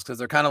Loving Criminals because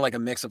they're kind of like a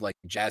mix of like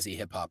jazzy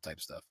hip hop type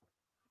stuff.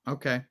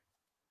 Okay.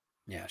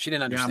 Yeah, she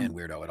didn't understand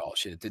Weirdo at all.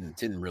 She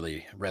didn't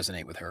really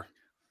resonate with her.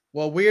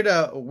 Well, Weird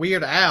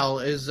Al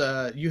is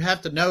you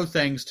have to know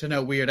things to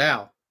know Weird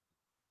Al.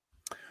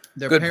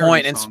 Good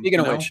point. And speaking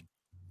of which,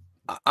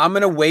 I'm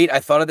gonna wait. I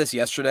thought of this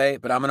yesterday,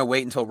 but I'm gonna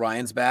wait until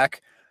Ryan's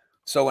back.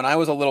 So when I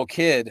was a little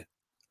kid,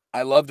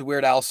 I loved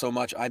Weird Al so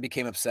much, I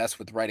became obsessed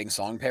with writing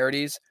song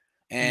parodies.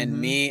 And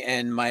me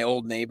and my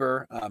old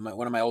neighbor,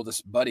 one of my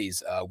oldest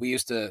buddies, we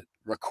used to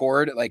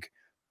record. Like,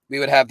 we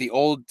would have the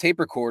old tape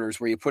recorders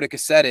where you put a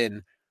cassette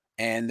in,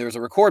 and there was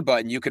a record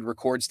button. You could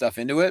record stuff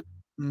into it.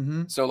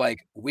 Mm-hmm. So,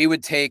 like, we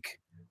would take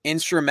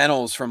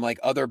instrumentals from, like,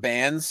 other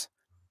bands,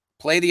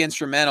 play the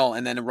instrumental,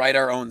 and then write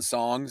our own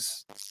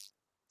songs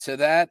to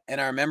that.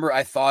 And I remember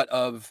I thought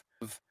of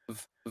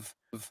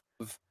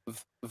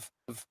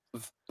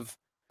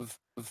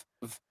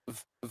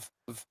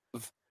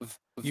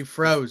you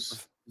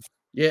froze.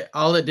 Yeah,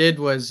 all it did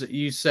was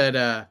you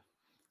said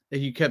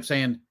you kept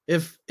saying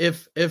if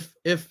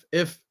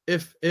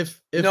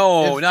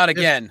no, not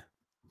again.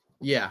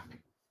 Yeah.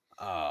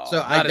 Oh, so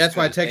that's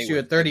why I text you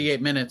at 38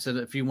 minutes and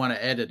if you want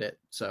to edit it.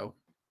 So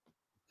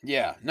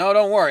yeah, no,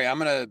 don't worry.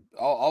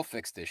 I'll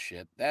fix this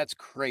shit. That's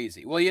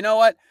crazy. Well, you know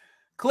what?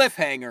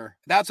 Cliffhanger.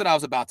 That's what I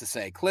was about to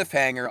say.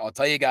 Cliffhanger. I'll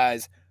tell you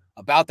guys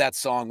about that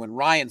song when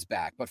Ryan's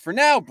back. But for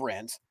now,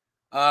 Brent,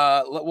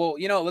 well,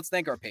 let's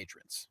thank our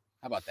patrons.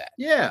 How about that?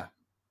 Yeah.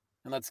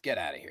 And let's get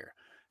out of here.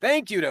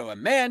 Thank you to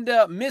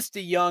Amanda,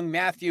 Misty Young,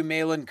 Matthew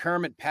Malin,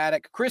 Kermit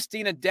Paddock,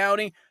 Christina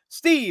Downey,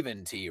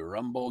 Stephen T.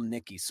 Rumble,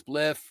 Nikki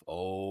Spliff,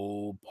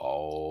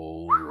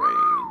 Paul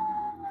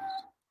Rains,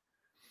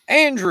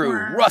 Andrew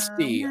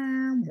Rusty,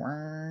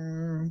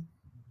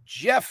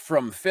 Jeff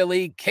from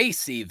Philly,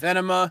 Casey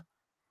Venema,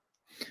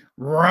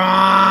 Rhonda,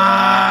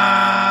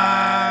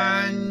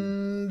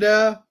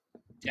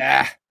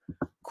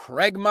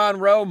 Craig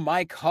Monroe,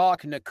 Mike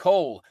Hawk,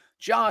 Nicole,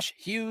 Josh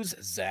Hughes,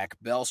 Zach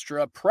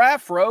Belstra,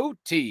 Prafro,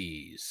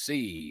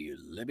 T.C.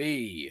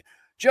 Libby,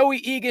 Joey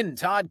Egan,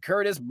 Todd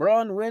Curtis,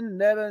 Bronwyn,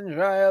 Nevin,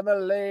 the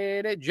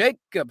Lady,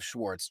 Jacob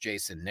Schwartz,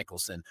 Jason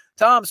Nicholson,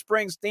 Tom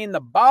Springsteen,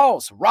 The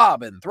Boss,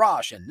 Robin,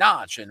 Throsh, and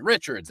Notch, and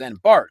Richards,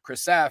 and Bart,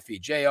 Chris Safi,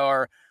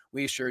 JR.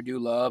 We sure do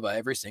love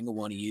every single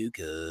one of you.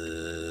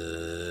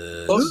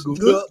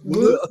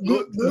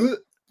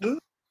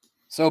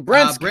 So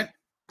Brent,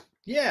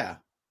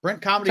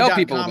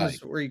 BrentComedy.com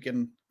is where you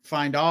can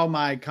find all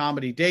my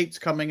comedy dates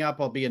coming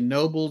up. I'll be in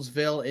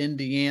Noblesville,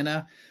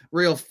 Indiana,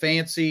 real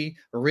fancy,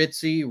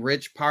 ritzy,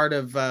 rich part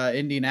of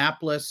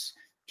Indianapolis,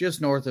 just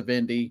north of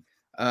Indy.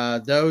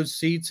 Those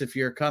seats, if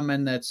you're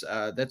coming, that's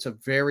a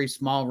very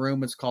small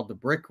room. It's called the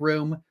Brick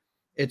Room.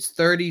 It's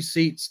 30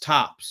 seats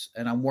tops,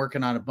 and I'm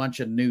working on a bunch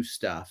of new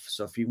stuff.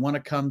 So if you want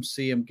to come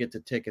see them, get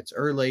the tickets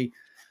early.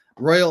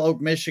 Royal Oak,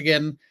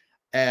 Michigan,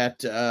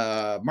 at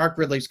Mark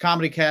Ridley's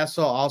Comedy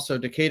Castle, also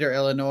Decatur,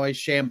 Illinois,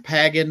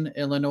 Champaign,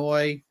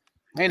 Illinois,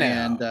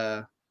 and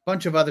a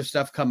bunch of other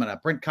stuff coming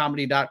up.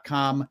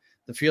 BrentComedy.com.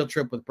 The Field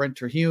Trip with Brent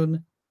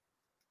Terhune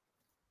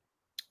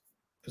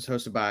is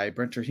hosted by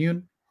Brent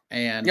Terhune.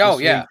 And this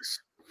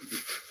week's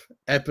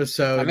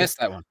episode, I missed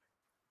that one,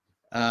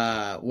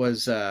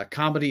 was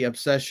Comedy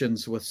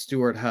Obsessions with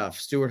Stuart Huff.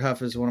 Stuart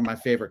Huff is one of my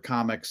favorite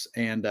comics,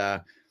 and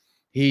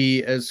he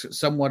is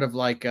somewhat of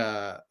like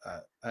a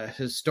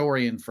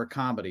historian for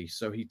comedy.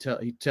 So he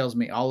tells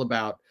me all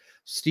about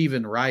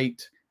Stephen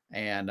Wright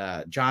and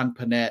John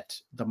Panette,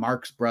 the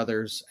Marx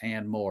Brothers,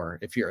 and more,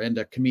 if you're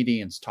into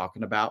comedians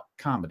talking about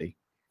comedy.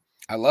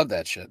 I love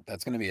that shit.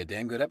 That's going to be a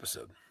damn good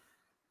episode.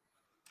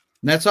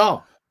 And that's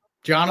all.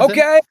 Jonathan?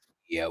 Okay.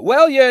 Yeah.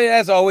 Well,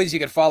 as always, you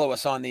can follow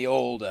us on the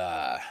old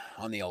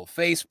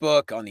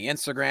Facebook, on the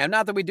Instagram.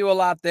 Not that we do a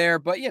lot there,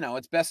 but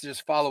it's best to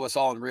just follow us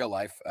all in real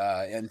life,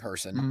 in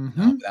person,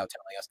 without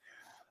telling us.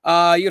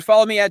 You can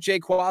follow me at Jay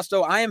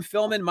Quasto. I am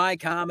filming my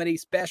comedy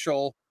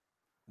special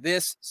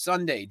this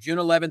Sunday, June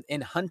 11th,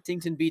 in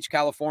Huntington Beach,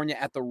 California,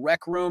 at the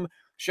Rec Room.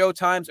 Show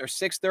times are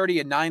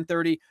 6:30 and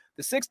 9:30.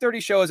 The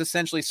 6:30 show is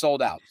essentially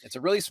sold out. It's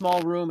a really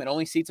small room. It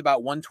only seats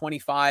about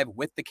 125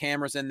 with the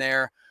cameras in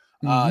there.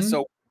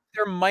 So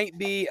there might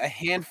be a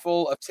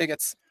handful of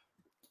tickets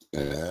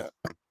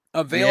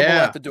available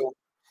at the door.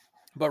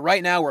 But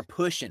right now we're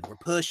pushing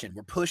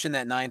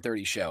that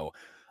 9:30 show.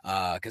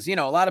 Because, a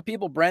lot of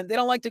people, Brent, they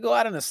don't like to go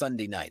out on a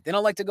Sunday night. They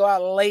don't like to go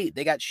out late.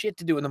 They got shit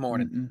to do in the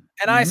morning.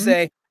 And I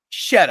say,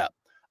 shut up.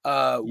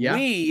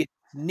 We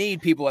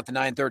need people at the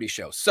 9:30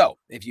 show. So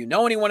if you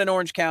know anyone in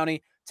Orange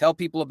County, tell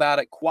people about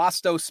it.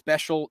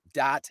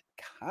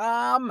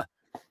 QuastoSpecial.com.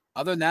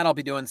 Other than that, I'll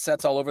be doing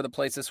sets all over the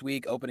place this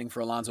week, opening for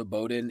Alonzo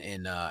Bowden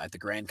at the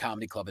Grand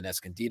Comedy Club in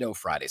Escondido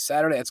Friday,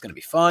 Saturday. That's going to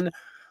be fun.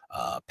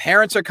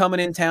 Parents are coming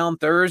in town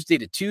Thursday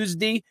to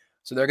Tuesday.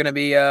 So they're going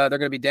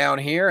to be down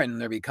here,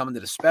 and they'll be coming to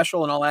the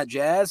special and all that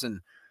jazz.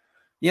 And,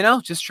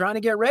 just trying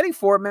to get ready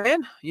for it,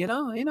 man. You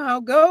know how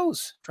it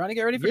goes. Trying to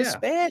get ready for the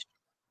special.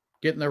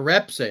 Getting the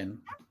reps in.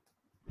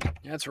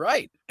 That's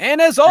right.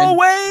 And as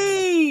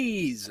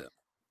always,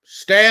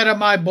 stay out of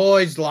my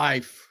boy's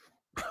life.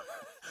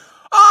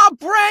 Oh,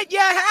 Brent, you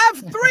have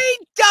 3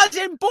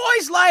 dozen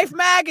Boys Life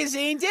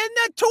magazines in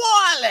the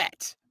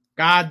toilet.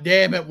 God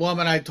damn it,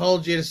 woman. I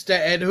told you to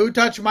stay. And who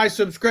touched my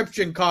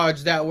subscription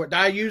cards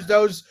I used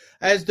those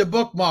as the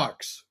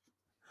bookmarks.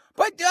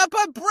 But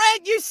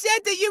Brent, you said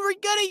that you were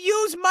going to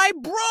use my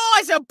bra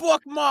as a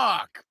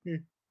bookmark.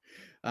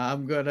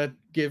 I'm going to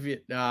give you,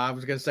 I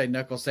was going to say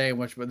knuckle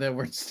sandwich, but then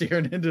we're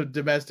steering into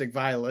domestic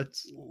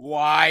violence.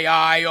 Why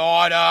I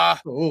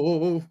oughta.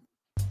 Oh.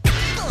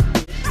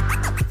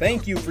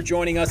 Thank you for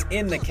joining us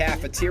in the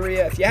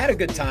cafeteria. If you had a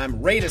good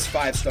time, rate us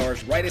 5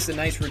 stars, write us a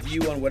nice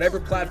review on whatever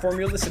platform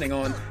you're listening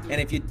on.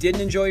 And if you didn't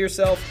enjoy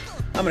yourself,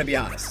 I'm going to be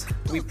honest,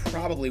 we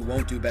probably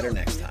won't do better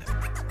next time.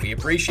 We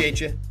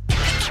appreciate you.